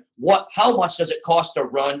sense. Like, how much does it cost to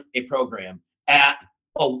run a program at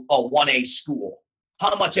a 1A school?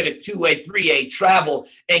 How much at a 2A, 3A travel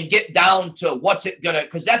and get down to what's it going to,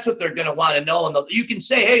 because that's what they're going to want to know. And you can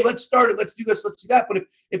say, hey, let's start it. Let's do this. Let's do that. But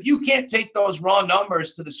if you can't take those raw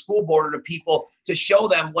numbers to the school board or to people to show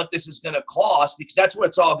them what this is going to cost, because that's what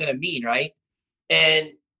it's all going to mean. Right. And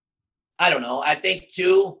I don't know. I think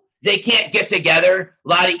too, they can't get together. A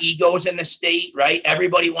lot of egos in the state, right?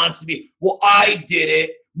 Everybody wants to be, well, I did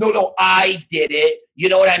it. No, I did it. You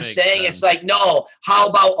know what I'm saying? Sense. It's like, no, how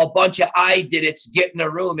about a bunch of I did it's get in a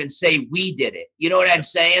room and say we did it? You know what I'm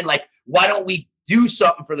saying? Like, why don't we do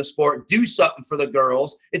something for the sport, do something for the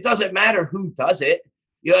girls? It doesn't matter who does it.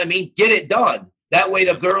 You know what I mean? Get it done. That way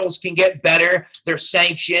the girls can get better. They're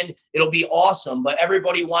sanctioned. It'll be awesome. But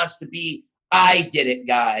everybody wants to be I did it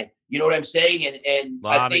guy. You know what I'm saying? And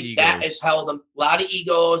I think that has held a lot of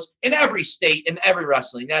egos in every state, in every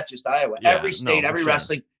wrestling, not just Iowa. Yeah, every state, every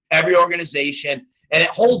wrestling, every organization. And it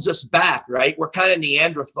holds us back, right? We're kind of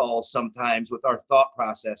Neanderthals sometimes with our thought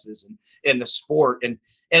processes and in the sport. And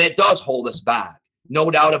it does hold us back. No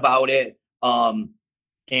doubt about it. And,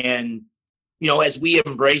 as we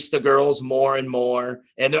embrace the girls more and more,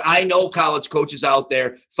 and I know college coaches out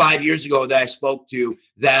there 5 years ago that I spoke to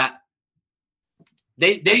that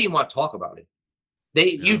they didn't even want to talk about it.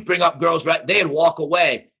 You'd bring up girls, right? They'd walk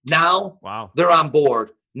away. Now, They're on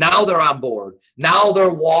board. Now they're on board. Now they're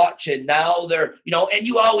watching. Now they're, and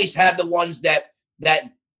you always had the ones that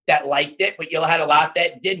liked it, but you had a lot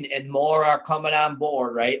that didn't, and more are coming on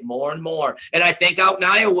board, right? More and more. And I think out in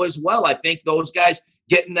Iowa as well, I think those guys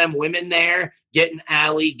getting them women there, getting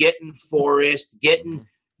Allie, getting Forrest, getting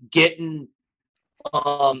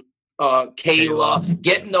Kayla,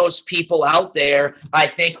 getting those people out there, I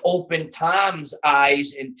think opened Tom's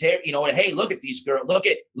eyes and hey, look at these girls, look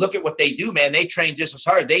at what they do, man. They train just as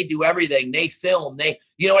hard. They do everything. They film.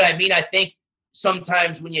 You know what I mean? I think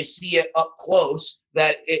sometimes when you see it up close,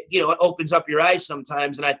 that it opens up your eyes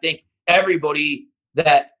sometimes. And I think everybody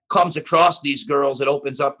that comes across these girls, it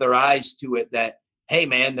opens up their eyes to it that, hey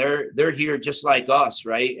man, they're here just like us,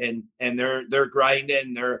 right? And they're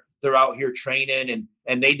grinding, they're out here training,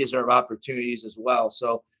 and they deserve opportunities as well.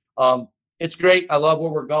 So it's great. I love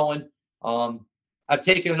where we're going. I've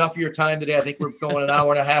taken enough of your time today. I think we're going an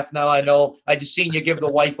hour and a half now. I know. I just seen you give the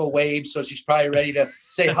wife a wave, so she's probably ready to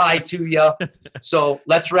say hi to you. So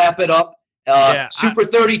let's wrap it up. Super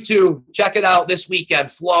 32. Check it out this weekend.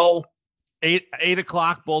 Flow. 8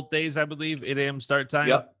 o'clock both days, I believe. 8 a.m. start time.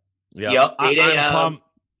 Yep. 8 a.m.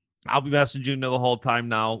 I'll be messaging you the whole time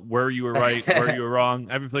now where you were right, where you were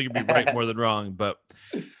wrong. I feel like you'd be right more than wrong. But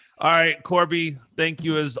all right, Corby, thank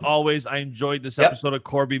you as always. I enjoyed this episode of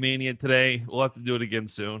Corby Mania today. We'll have to do it again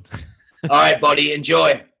soon. All right, buddy.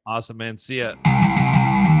 Enjoy. Awesome, man. See ya.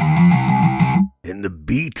 And the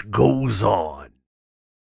beat goes on.